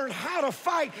got to learn how to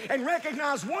fight and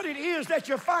recognize what it is that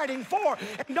you're fighting for,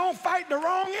 and don't fight the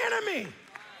wrong enemy.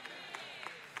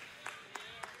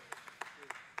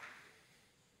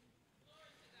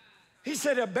 He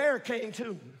said a bear came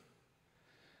too,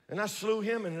 and I slew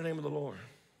him in the name of the Lord.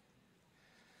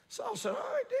 Saul said, all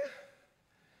right,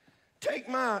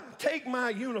 then, take my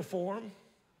uniform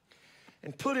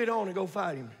and put it on and go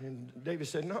fight him. And David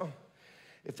said, no,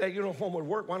 if that uniform would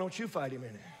work, why don't you fight him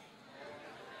in it?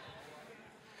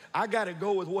 I got to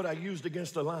go with what I used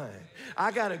against the lion.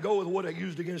 I got to go with what I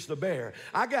used against the bear.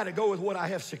 I got to go with what I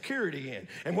have security in.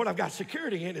 And what I've got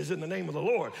security in is in the name of the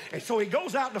Lord. And so he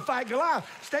goes out to fight Goliath.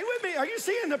 Stay with me. Are you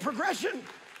seeing the progression?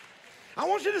 I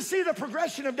want you to see the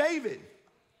progression of David.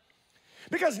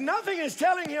 Because nothing is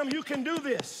telling him you can do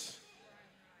this.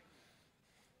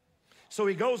 So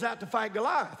he goes out to fight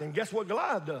Goliath. And guess what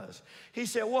Goliath does? He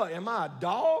said, what, am I a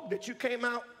dog that you came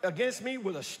out against me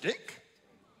with a stick?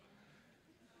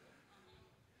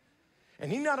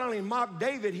 And he not only mocked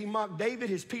David, he mocked David,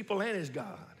 his people, and his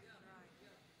God.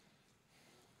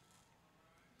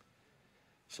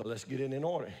 So let's get it in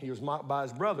order. He was mocked by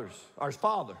his brothers, or his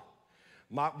father.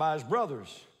 Mocked by his brothers.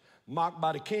 Mocked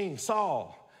by the king,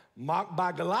 Saul. Mocked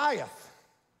by Goliath.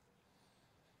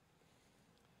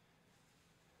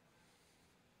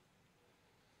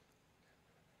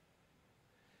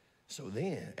 So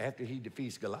then, after he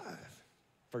defeats Goliath,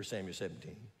 1 Samuel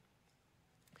 17,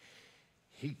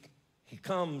 he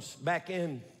comes back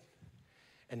in,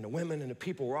 and the women and the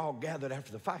people were all gathered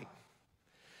after the fight.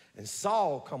 And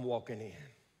Saul come walking in,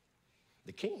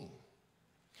 the king.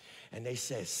 And they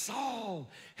said, Saul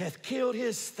hath killed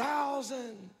his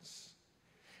thousands.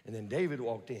 And then David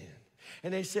walked in.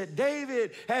 And they said,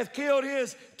 David hath killed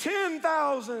his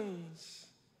 10,000s.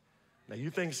 Now,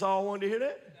 you think Saul wanted to hear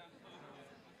that?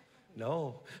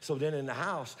 No. So then in the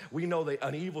house, we know that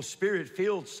an evil spirit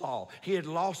filled Saul. He had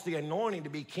lost the anointing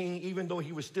to be king even though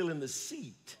he was still in the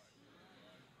seat.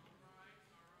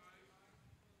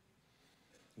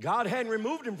 God hadn't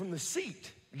removed him from the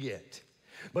seat yet.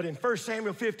 But in 1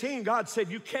 Samuel 15, God said,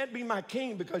 you can't be my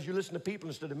king because you listen to people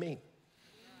instead of me.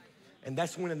 And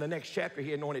that's when in the next chapter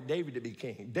he anointed David to be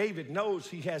king. David knows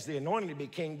he has the anointing to be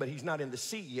king, but he's not in the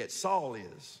seat yet. Saul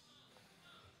is.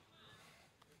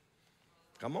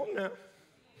 Come on now.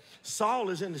 Saul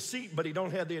is in the seat, but he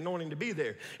don't have the anointing to be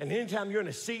there. And anytime you're in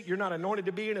a seat you're not anointed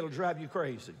to be in, it'll drive you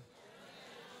crazy.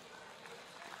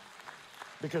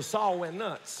 Because Saul went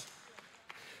nuts.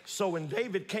 So when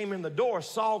David came in the door,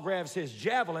 Saul grabs his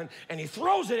javelin and he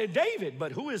throws it at David.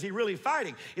 But who is he really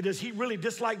fighting? Does he really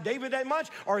dislike David that much?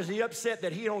 Or is he upset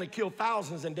that he only killed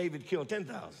thousands and David killed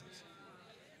 10,000s?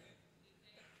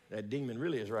 That demon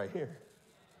really is right here.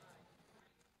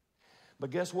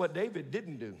 But guess what David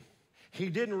didn't do? He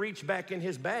didn't reach back in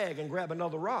his bag and grab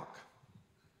another rock.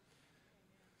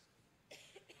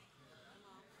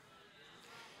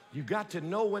 You got to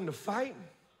know when to fight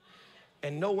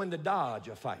and know when to dodge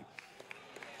a fight.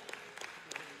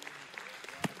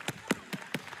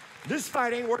 This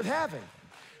fight ain't worth having.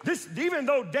 Even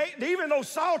though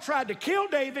Saul tried to kill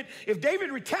David, if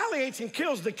David retaliates and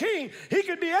kills the king, he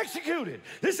could be executed.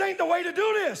 This ain't the way to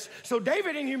do this. So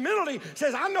David in humility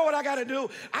says, I know what I got to do.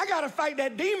 I got to fight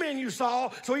that demon in you,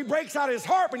 Saul. So he breaks out his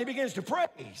harp and he begins to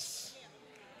praise.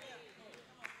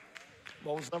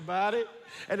 Come on, somebody.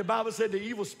 And the Bible said the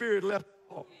evil spirit left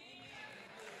Saul.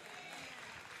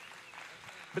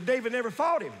 But David never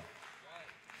fought him.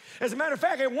 As a matter of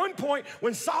fact, at one point,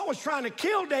 when Saul was trying to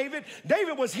kill David,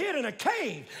 David was hid in a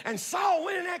cave. And Saul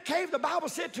went in that cave, the Bible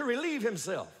said, to relieve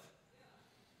himself.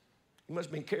 He must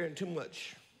have been carrying too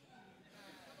much.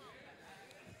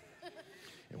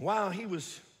 And while he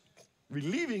was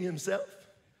relieving himself,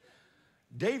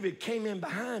 David came in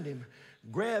behind him,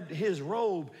 grabbed his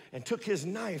robe, and took his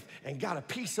knife and got a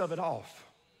piece of it off.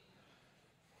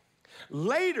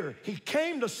 Later, he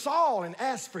came to Saul and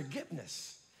asked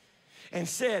forgiveness and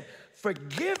said,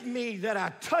 forgive me that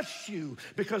I touched you,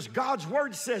 because God's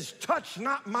word says, touch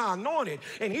not my anointed.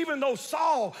 And even though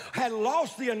Saul had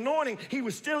lost the anointing, he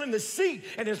was still in the seat.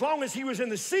 And as long as he was in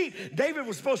the seat, David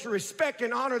was supposed to respect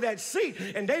and honor that seat.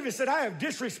 And David said, I have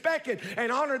disrespected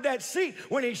and honored that seat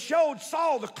when he showed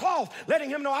Saul the cloth, letting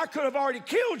him know I could have already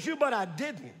killed you, but I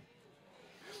didn't.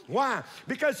 Why?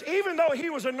 Because even though he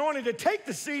was anointed to take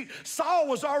the seat, Saul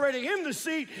was already in the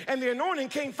seat, and the anointing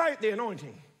can't fight the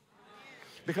anointing.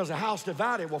 Because a house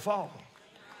divided will fall.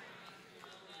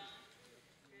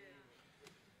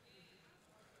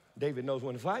 David knows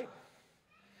when to fight.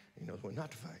 He knows when not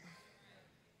to fight.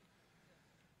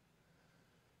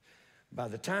 By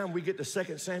the time we get to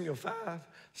 2 Samuel 5,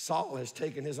 Saul has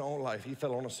taken his own life. He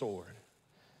fell on a sword.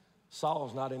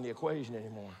 Saul's not in the equation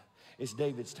anymore. It's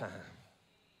David's time.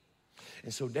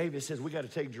 And so David says, we got to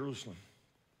take Jerusalem,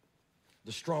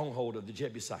 the stronghold of the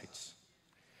Jebusites.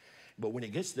 But when he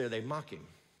gets there, they mock him.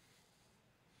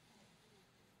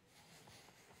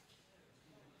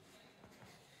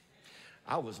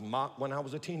 I was mocked when I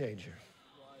was a teenager.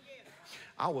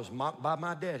 I was mocked by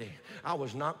my daddy. I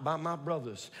was mocked by my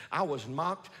brothers. I was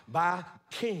mocked by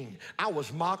King. I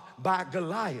was mocked by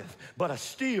Goliath, but I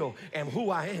still am who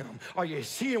I am. Are you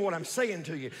seeing what I'm saying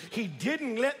to you? He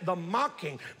didn't let the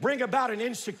mocking bring about an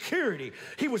insecurity.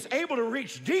 He was able to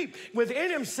reach deep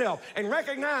within himself and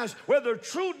recognize where the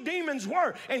true demons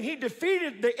were, and he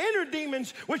defeated the inner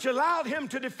demons, which allowed him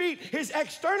to defeat his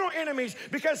external enemies,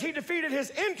 because he defeated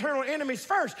his internal enemies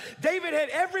first. David had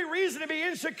every reason to be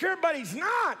insecure, but he's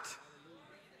not.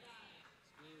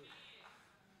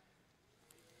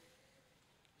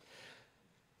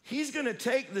 He's going to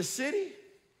take the city.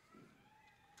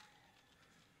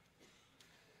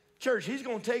 Church, he's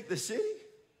going to take the city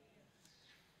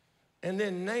and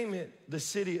then name it the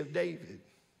city of David.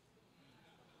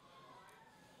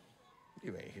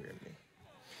 You ain't hearing me.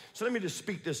 So let me just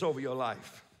speak this over your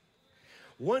life.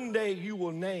 One day you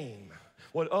will name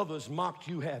what others mocked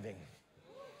you having.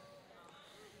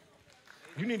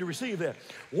 You need to receive that.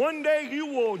 One day you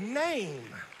will name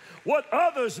what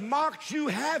others mocked you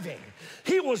having.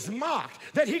 He was mocked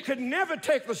that he could never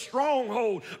take the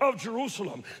stronghold of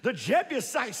Jerusalem. The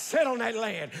Jebusites sat on that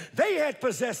land. They had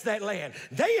possessed that land.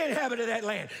 They inhabited that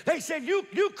land. They said, you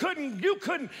couldn't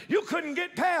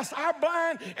get past our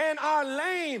blind and our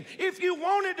lame if you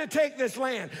wanted to take this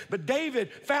land. But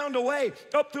David found a way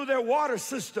up through their water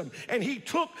system, and he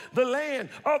took the land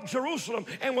of Jerusalem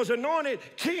and was anointed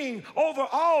king over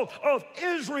all of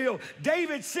Israel.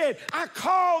 David said, I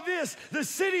call this the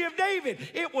city of David.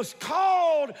 It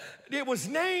was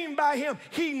named by him.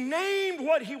 He named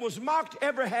what he was mocked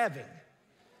ever having.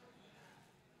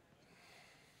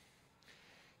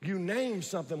 You name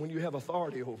something when you have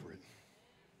authority over it.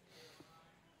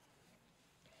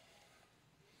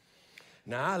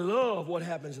 Now, I love what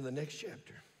happens in the next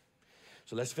chapter.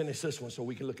 So let's finish this one so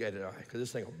we can look at it, all right, because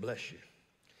this thing will bless you.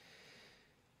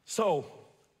 So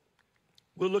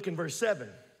we'll look in verse 7.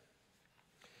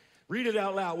 Read it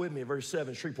out loud with me, verse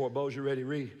 7. Shreveport Bows, you ready to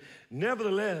read?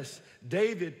 Nevertheless,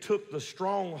 David took the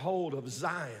stronghold of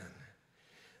Zion.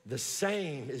 The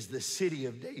same is the city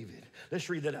of David.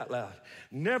 Let's read that out loud.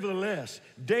 Nevertheless,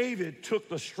 David took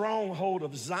the stronghold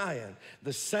of Zion.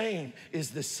 The same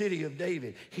is the city of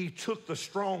David. He took the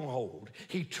stronghold.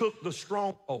 He took the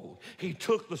stronghold. He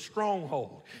took the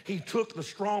stronghold. He took the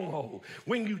stronghold.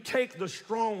 When you take the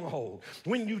stronghold,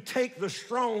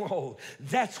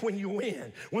 that's when you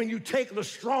win. When you take the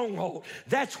stronghold,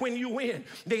 that's when you win.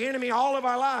 The enemy all of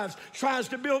our lives tries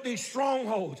to build these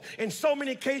strongholds. In so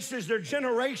many cases, they're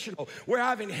generational, where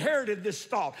I've inherited this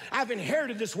thought. I've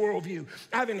inherited this worldview.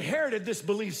 I've inherited this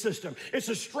belief system. It's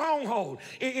a stronghold.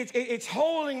 It's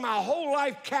holding my whole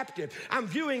life captive. I'm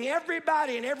viewing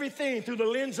everybody and everything through the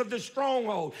lens of this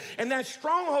stronghold. And that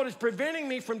stronghold is preventing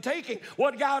me from taking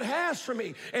what God has for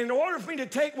me. And in order for me to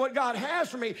take what God has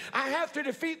for me, I have to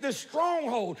defeat this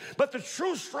stronghold. But the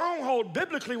true stronghold,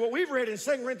 biblically, what we've read in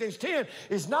 2 Corinthians 10,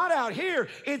 is not out here.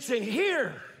 It's in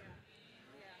here.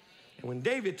 And when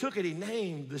David took it, he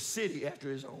named the city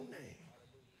after his own name.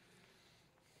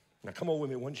 Now come on with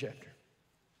me, one chapter.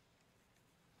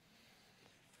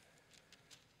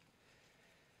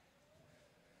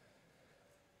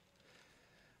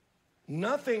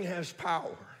 Nothing has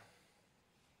power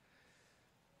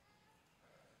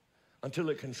until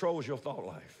it controls your thought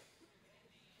life.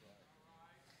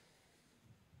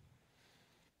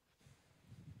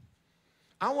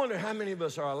 I wonder how many of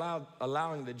us are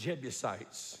allowing the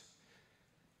Jebusites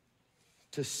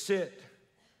to sit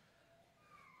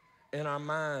in our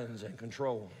minds and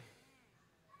control.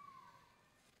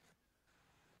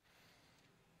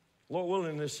 Lord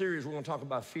willing, in this series, we're going to talk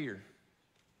about fear.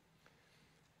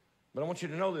 But I want you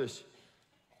to know this.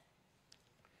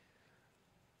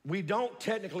 We don't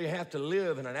technically have to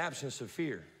live in an absence of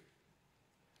fear,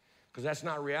 because that's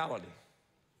not reality.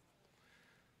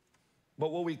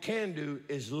 But what we can do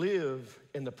is live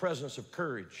in the presence of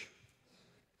courage,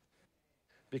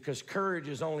 because courage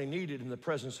is only needed in the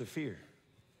presence of fear.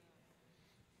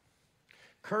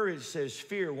 Courage says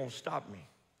fear won't stop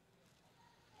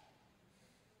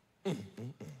me.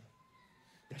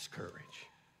 That's courage.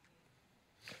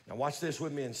 Now watch this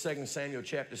with me in 2 Samuel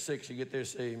chapter 6. You get there,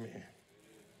 say amen.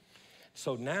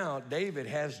 So now David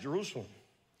has Jerusalem.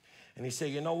 And he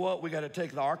said, you know what? We got to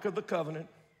take the Ark of the Covenant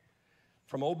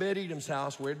from Obed-Edom's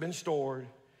house where it had been stored,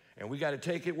 and we got to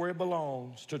take it where it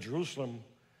belongs, to Jerusalem,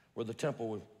 where the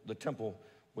temple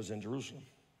was in Jerusalem.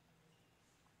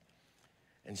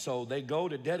 And so they go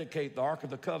to dedicate the Ark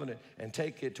of the Covenant and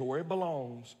take it to where it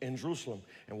belongs in Jerusalem.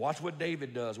 And watch what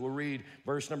David does. We'll read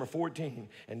verse number 14.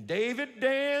 And David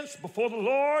danced before the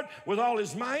Lord with all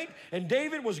his might, and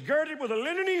David was girded with a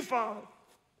linen ephod.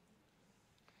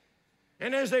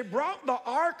 And as they brought the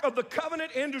Ark of the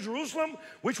Covenant into Jerusalem,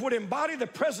 which would embody the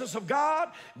presence of God,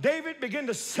 David began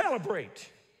to celebrate.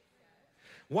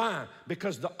 Why?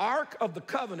 Because the Ark of the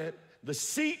Covenant, the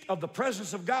seat of the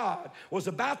presence of God, was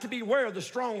about to be where the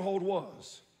stronghold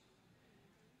was.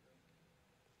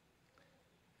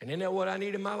 And isn't that what I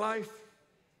need in my life?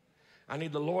 I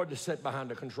need the Lord to sit behind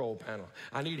the control panel.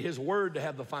 I need his word to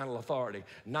have the final authority,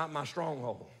 not my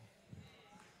stronghold.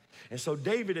 And so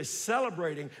David is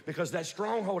celebrating because that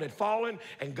stronghold had fallen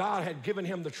and God had given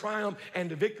him the triumph and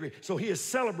the victory. So he is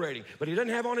celebrating, but he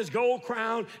doesn't have on his gold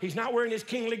crown. He's not wearing his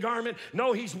kingly garment.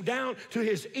 No, he's down to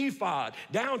his ephod,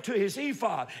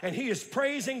 and he is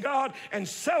praising God and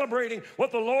celebrating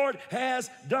what the Lord has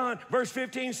done. Verse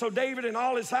 15, so David and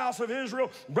all his house of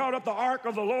Israel brought up the ark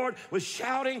of the Lord with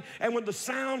shouting and with the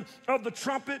sound of the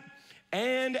trumpet.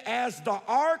 And as the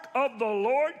ark of the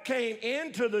Lord came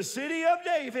into the city of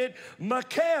David,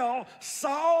 Michal,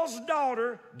 Saul's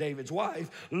daughter, David's wife,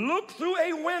 looked through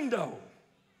a window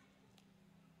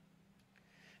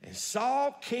and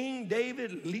saw King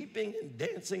David leaping and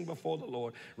dancing before the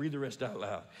Lord. Read the rest out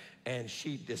loud. And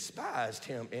she despised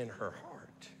him in her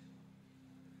heart.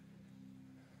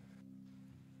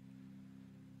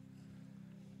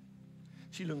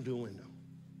 She looked through a window.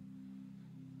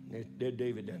 There's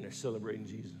David down there celebrating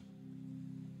Jesus.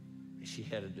 And she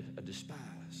had a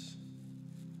despise.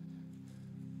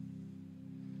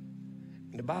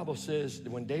 And the Bible says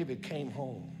that when David came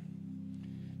home,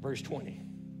 verse 20,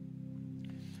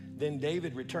 then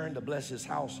David returned to bless his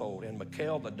household, and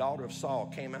Michal, the daughter of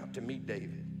Saul, came out to meet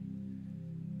David.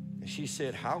 And she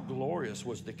said, how glorious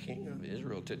was the king of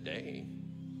Israel today,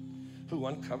 who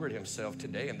uncovered himself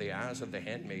today in the eyes of the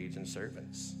handmaids and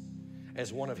servants,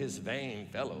 as one of his vain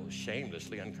fellows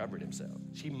shamelessly uncovered himself.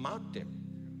 She mocked him.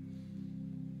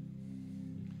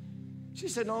 She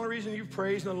said, the only reason you're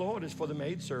praising the Lord is for the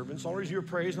maidservants. The only reason you're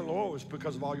praising the Lord is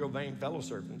because of all your vain fellow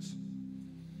servants.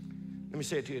 Let me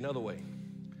say it to you another way.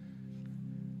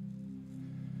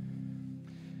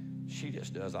 She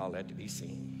just does all that to be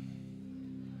seen.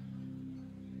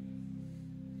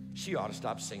 She ought to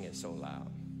stop singing so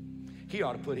loud. He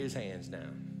ought to put his hands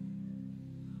down.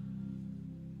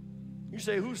 You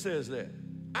say, who says that?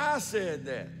 I said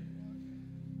that.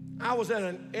 I was at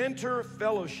an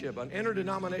inter-fellowship, an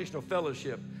interdenominational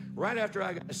fellowship, right after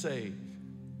I got saved.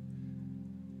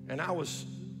 And I was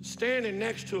standing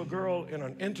next to a girl in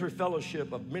an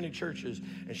inter-fellowship of many churches,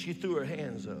 and she threw her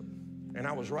hands up. And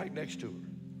I was right next to her.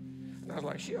 And I was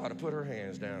like, she ought to put her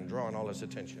hands down, drawing all this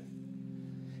attention.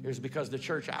 It was because the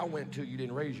church I went to, you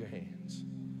didn't raise your hands.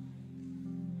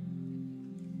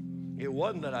 It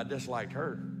wasn't that I disliked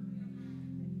her.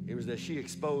 It was that she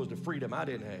exposed a freedom I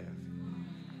didn't have.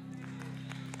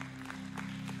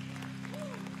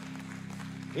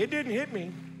 It didn't hit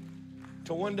me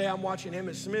till one day I'm watching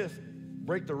Emmitt Smith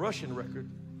break the rushing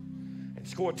record and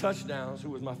score touchdowns, who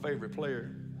was my favorite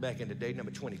player back in the day,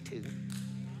 number 22.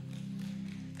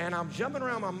 And I'm jumping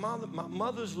around my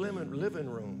mother's living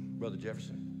room, Brother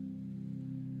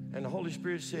Jefferson. And the Holy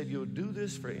Spirit said, you'll do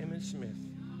this for Emmitt Smith.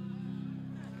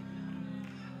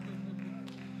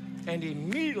 And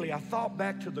immediately I thought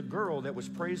back to the girl that was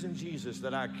praising Jesus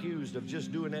that I accused of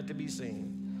just doing that to be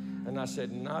seen. And I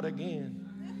said, not again.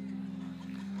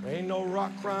 There ain't no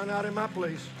rock crying out in my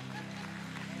place.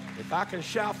 If I can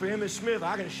shout for Emmitt Smith,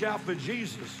 I can shout for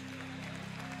Jesus.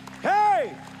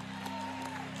 Hey!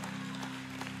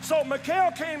 So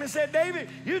Michal came and said, David,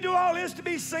 you do all this to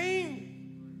be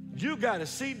seen? You got to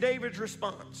see David's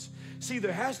response. See,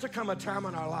 there has to come a time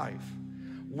in our life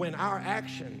when our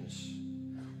actions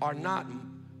are not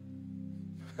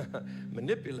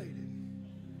manipulated,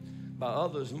 by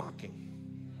others mocking.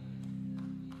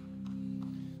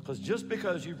 Because just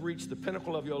because you've reached the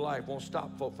pinnacle of your life won't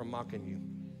stop folk from mocking you.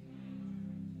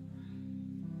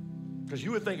 Because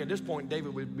you would think at this point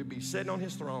David would be sitting on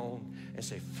his throne and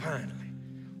say, finally,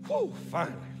 whoo,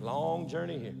 finally, long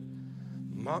journey here.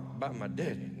 Mocked by my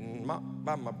daddy, mocked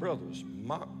by my brothers,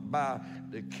 mocked by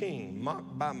the king,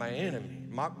 mocked by my enemy,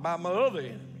 mocked by my other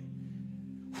enemy.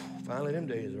 Whew, finally, them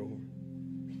days are over.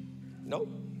 Nope.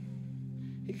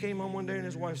 He came home one day and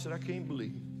his wife said, I can't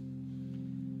believe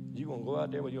you're going to go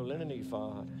out there with your linen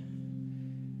ephod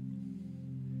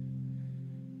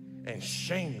and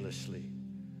shamelessly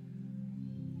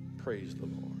praise the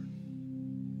Lord.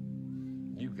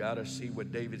 You got to see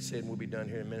what David said, and we'll be done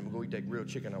here in a minute. We'll go eat that grilled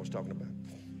chicken I was talking about.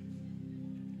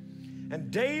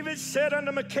 And David said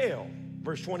unto Michal,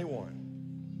 verse 21,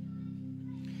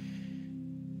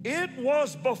 it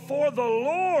was before the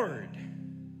Lord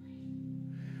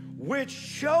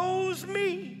which chose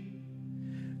me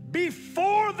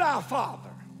before thy father.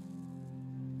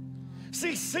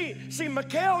 See,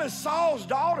 Michal is Saul's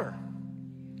daughter.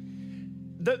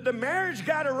 The marriage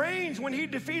got arranged when he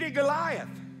defeated Goliath.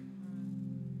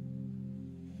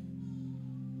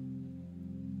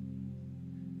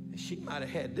 And she might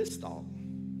have had this thought.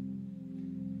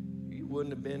 You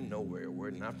wouldn't have been nowhere were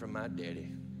it not for my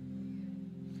daddy.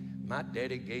 My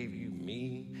daddy gave you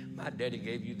me. My daddy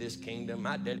gave you this kingdom.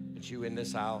 My daddy put you in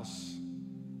this house.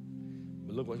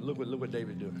 But look what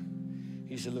David doing.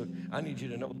 He said, look, I need you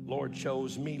to know the Lord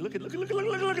chose me. Look at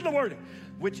the wording.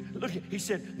 He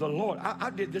said, the Lord, I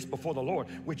did this before the Lord,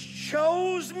 which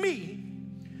chose me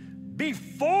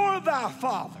before thy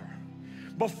father.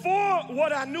 Before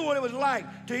what I knew what it was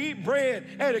like to eat bread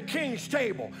at a king's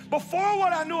table. Before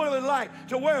what I knew what it was like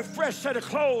to wear a fresh set of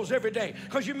clothes every day.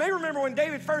 Because you may remember when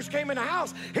David first came in the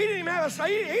house, he didn't even have a set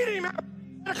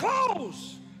of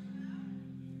clothes.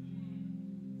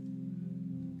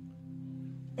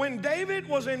 When David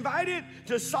was invited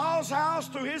to Saul's house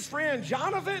through his friend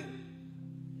Jonathan,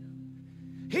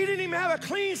 he didn't even have a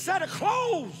clean set of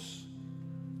clothes.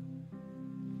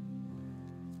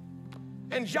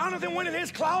 And Jonathan went in his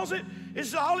closet, this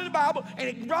is all in the Bible,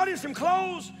 and he brought him some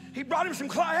clothes. He brought him some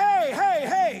clothes.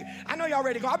 Hey, I know y'all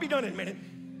ready to go. I'll be done in a minute.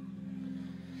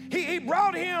 He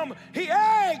brought him,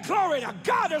 glory to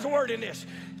God, there's a word in this.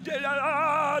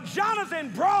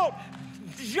 Jonathan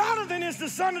is the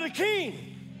son of the king.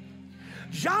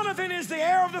 Jonathan is the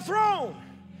heir of the throne.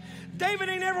 David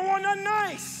ain't ever worn nothing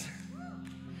nice.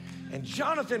 And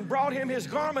Jonathan brought him his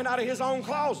garment out of his own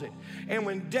closet. And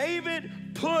when David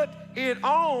put it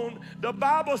on, the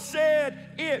Bible said,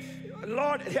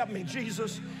 Lord, help me,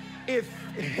 Jesus. Help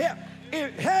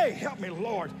me,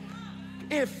 Lord.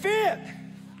 It fit.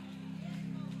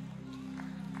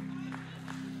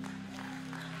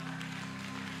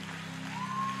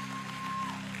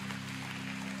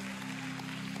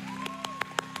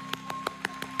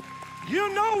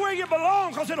 You know where you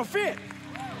belong because it'll fit.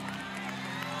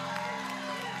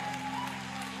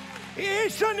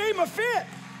 It shouldn't even fit.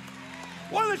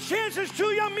 What are the chances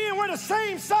two young men wear the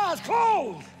same size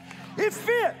clothes? It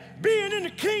fit. Being in the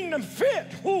kingdom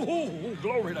fit. Ooh,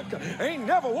 glory to God. Ain't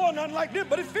never worn nothing like this,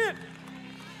 but it fit.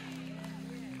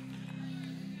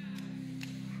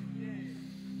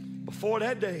 Before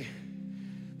that day,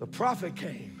 the prophet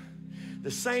came,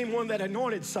 the same one that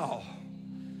anointed Saul,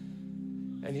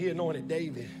 and he anointed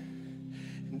David.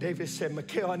 And David said,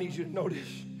 Michal, I need you to know this.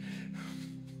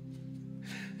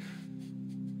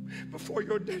 Before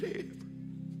your daddy,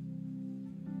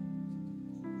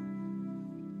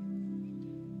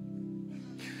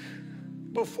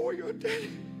 before your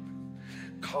daddy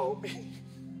called me,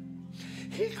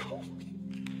 he called me.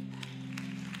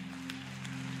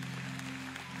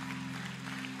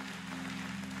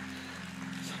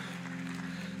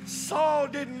 Saul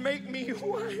didn't make me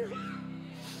who I am.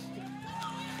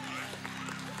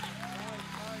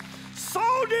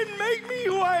 Saul didn't make me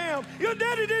who I am. Your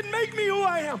daddy didn't make me who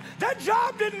I am. That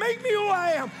job didn't make me who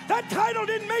I am. That title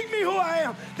didn't make me who I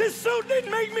am. This suit didn't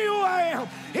make me who I am.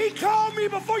 He called me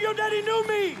before your daddy knew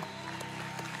me.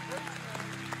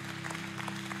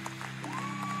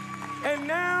 And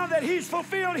now that he's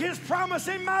fulfilled his promise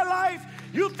in my life,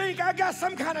 you think I got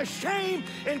some kind of shame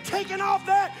in taking off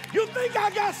that? You think I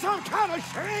got some kind of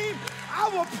shame? I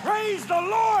will praise the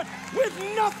Lord with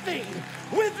nothing,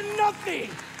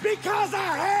 because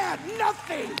I had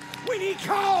nothing when he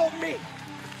called me.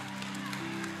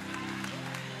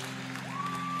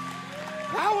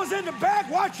 I was in the back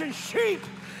watching sheep.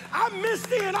 I missed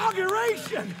the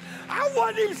inauguration. I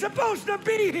wasn't even supposed to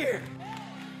be here.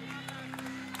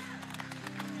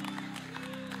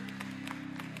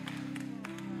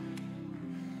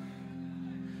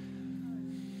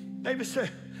 David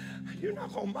said, you're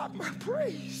not going to mock my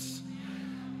praise.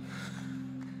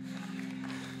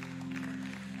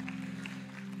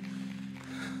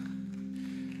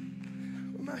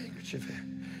 Where's my handkerchief at?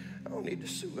 I don't need the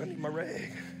suit. I need my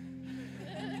rag.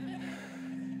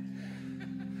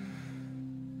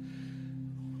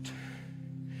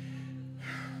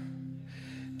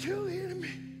 Tell the enemy,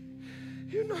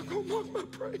 you're not going to mock my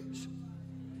praise.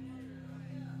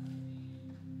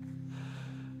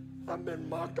 I've been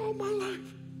mocked all my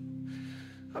life.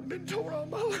 I've been told all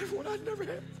my life what I'd never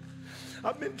have.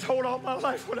 I've been told all my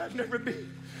life what I'd never be.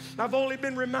 I've only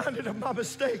been reminded of my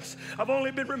mistakes. I've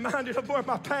only been reminded of where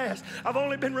my past. I've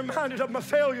only been reminded of my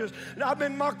failures. And I've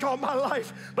been mocked all my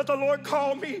life. But the Lord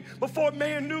called me before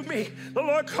man knew me. The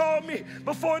Lord called me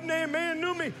before man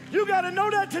knew me. You got to know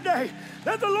that today,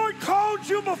 that the Lord called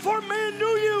you before man knew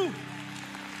you.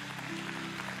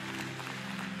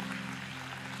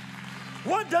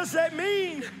 What does that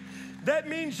mean? That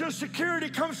means your security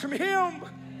comes from Him.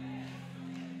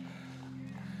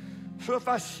 So if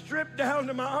I strip down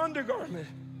to my undergarment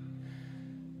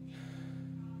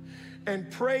and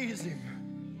praise Him,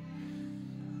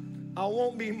 I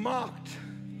won't be mocked,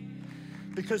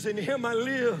 because in Him I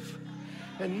live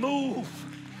and move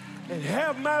and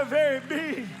have my very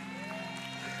being.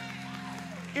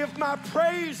 If my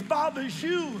praise bothers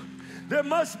you, there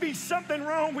must be something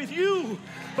wrong with you,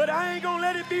 but I ain't gonna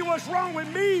let it be what's wrong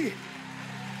with me.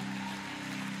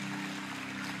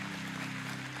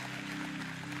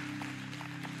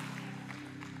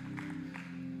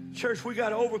 Church, we got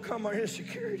to overcome our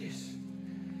insecurities.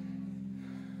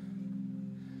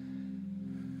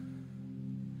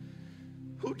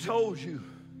 Who told you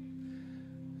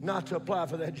not to apply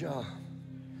for that job?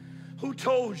 Who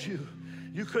told you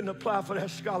you couldn't apply for that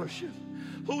scholarship?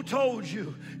 Who told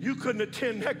you you couldn't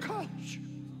attend that college?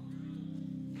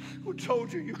 Who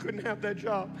told you you couldn't have that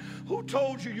job? Who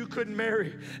told you you couldn't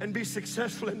marry and be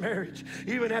successful in marriage,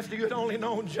 even after you had only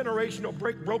known generational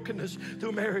brokenness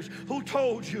through marriage? Who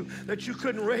told you that you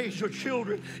couldn't raise your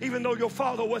children, even though your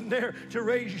father wasn't there to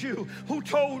raise you? Who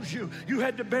told you you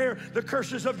had to bear the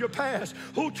curses of your past?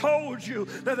 Who told you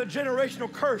that a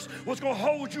generational curse was going to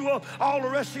hold you up all the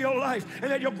rest of your life, and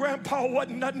that your grandpa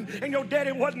wasn't nothing and your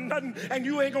daddy wasn't nothing and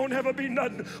you ain't going to never be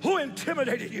nothing? Who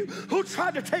intimidated you? Who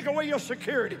tried to take away your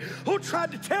security? Who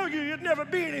tried to tell you you'd never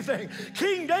be anything?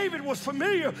 King David was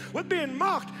familiar with being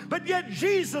mocked, but yet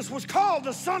Jesus was called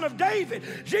the Son of David.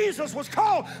 Jesus was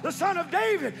called the Son of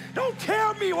David. Don't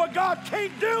tell me what God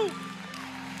can't do.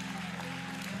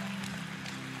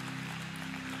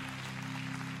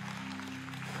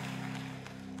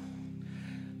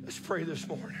 Let's pray this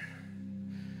morning.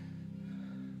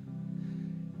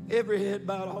 Every head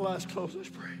bowed, all eyes closed. Let's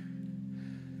pray.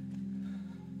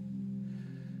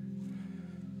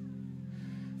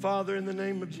 Father, in the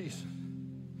name of Jesus,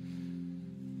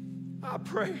 I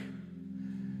pray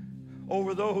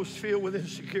over those filled with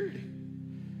insecurity.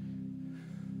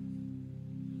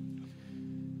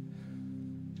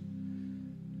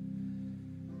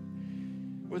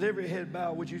 With every head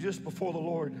bowed, would you just before the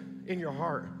Lord in your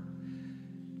heart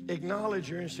acknowledge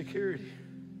your insecurity?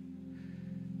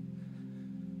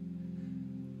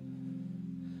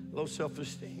 Low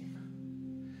self-esteem.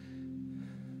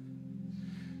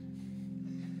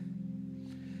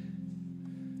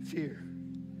 Fear.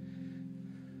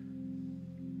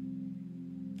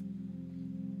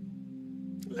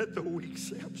 Let the weak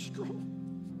say I'm strong.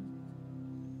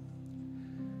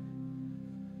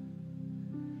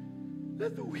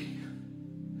 Let the weak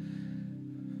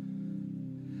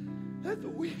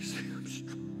say I'm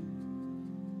strong.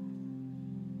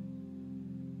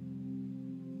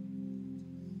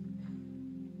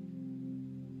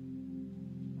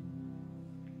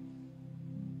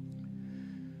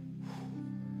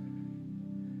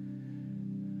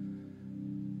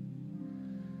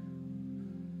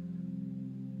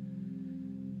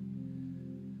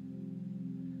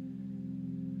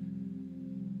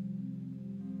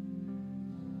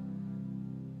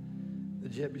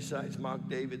 Jebusites mocked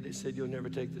David. They said, you'll never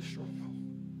take this stronghold.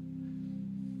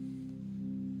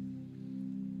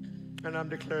 And I'm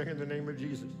declaring in the name of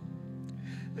Jesus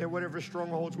that whatever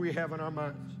strongholds we have in our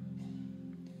minds,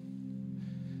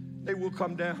 they will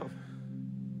come down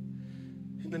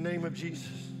in the name of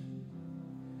Jesus.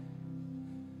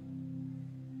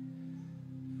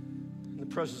 In the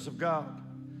presence of God,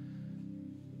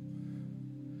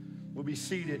 we'll be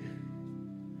seated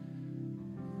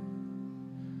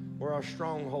where our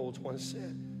strongholds once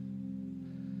sat.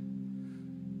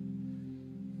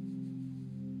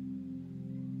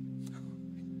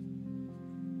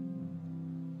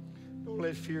 Don't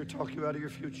let fear talk you out of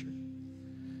your future.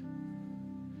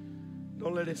 Don't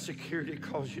Don't let insecurity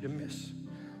cause you to miss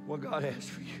what God has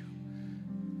for you.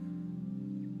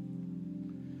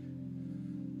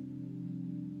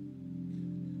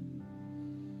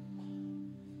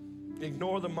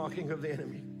 Ignore the mocking of the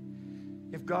enemy.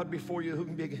 If God be for you, who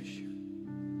can be against you?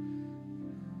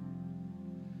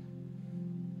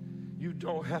 You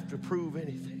don't have to prove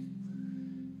anything.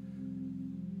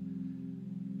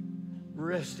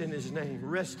 Rest in His name.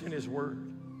 Rest in His word.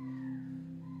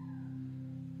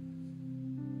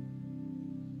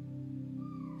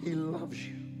 He loves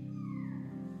you.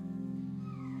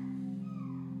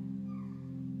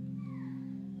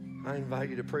 I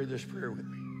invite you to pray this prayer with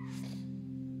me.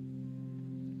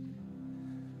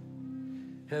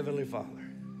 Heavenly Father,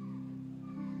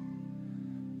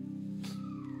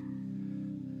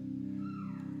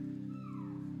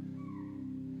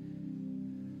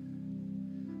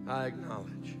 I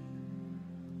acknowledge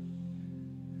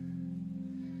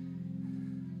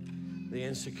the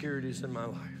insecurities in my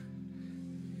life.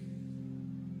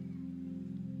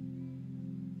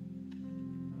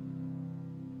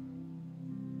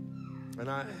 And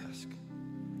I ask,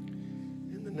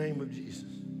 in the name of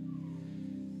Jesus,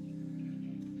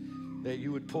 that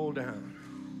you would pull down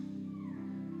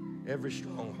every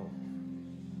stronghold.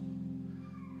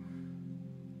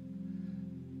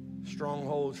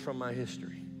 Strongholds from my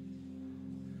history.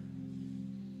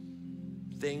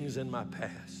 Things in my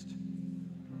past.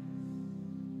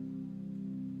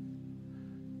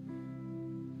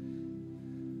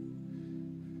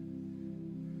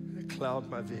 That cloud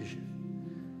my vision.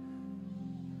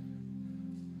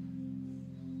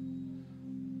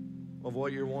 Of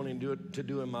what you're wanting to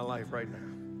do in my life right now.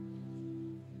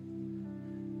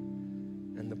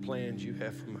 And the plans you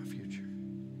have for my future.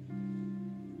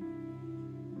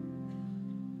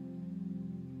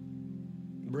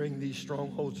 Bring these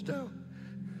strongholds down.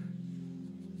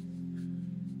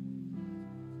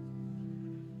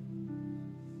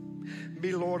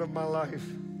 Be Lord of my life.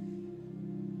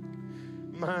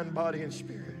 Mind, body, and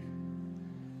spirit.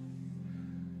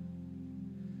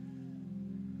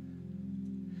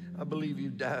 I believe you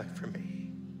died for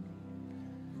me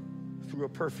through a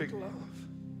perfect love.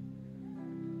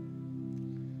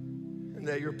 And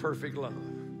that your perfect love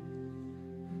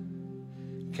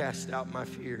cast out my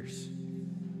fears.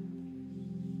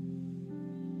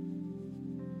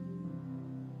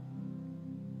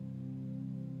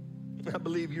 I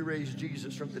believe you raised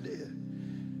Jesus from the dead.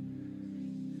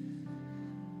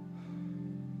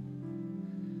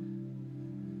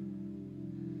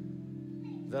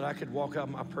 That I could walk out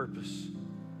my purpose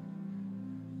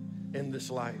in this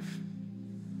life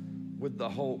with the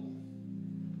hope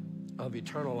of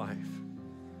eternal life.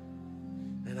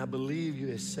 And I believe you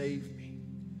have saved me.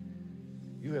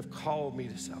 You have called me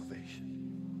to salvation.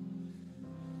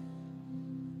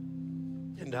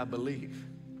 And I believe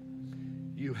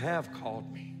you have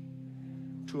called me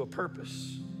to a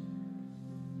purpose.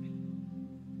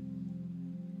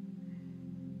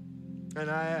 And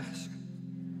I ask,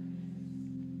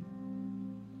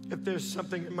 if there's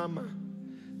something in my mind,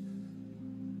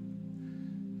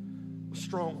 a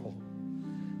stronghold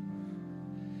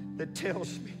that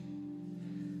tells me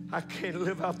I can't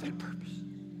live out that purpose,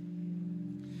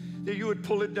 that you would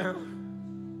pull it down.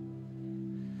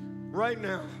 Right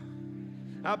now,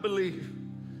 I believe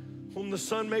whom the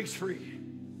Son makes free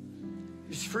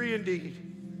is free indeed.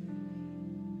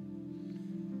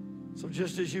 So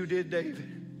just as you did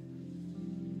David,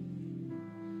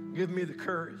 give me the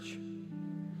courage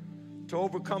to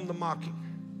overcome the mocking,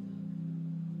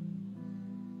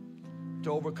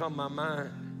 to overcome my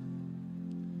mind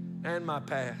and my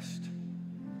past,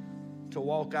 to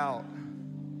walk out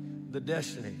the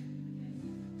destiny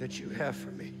that you have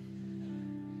for me.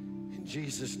 In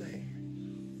Jesus'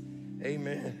 name,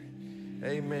 amen.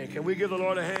 Amen. Can we give the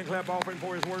Lord a hand clap offering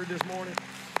for His word this morning?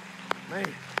 Man.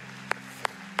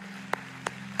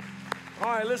 All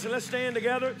right, listen, let's stand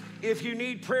together. If you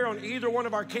need prayer on either one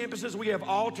of our campuses, we have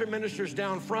altar ministers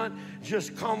down front.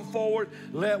 Just come forward.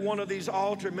 Let one of these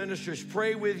altar ministers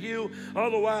pray with you.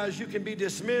 Otherwise, you can be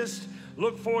dismissed.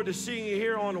 Look forward to seeing you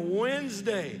here on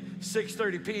Wednesday,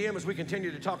 6:30 p.m. as we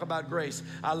continue to talk about grace.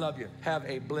 I love you. Have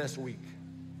a blessed week.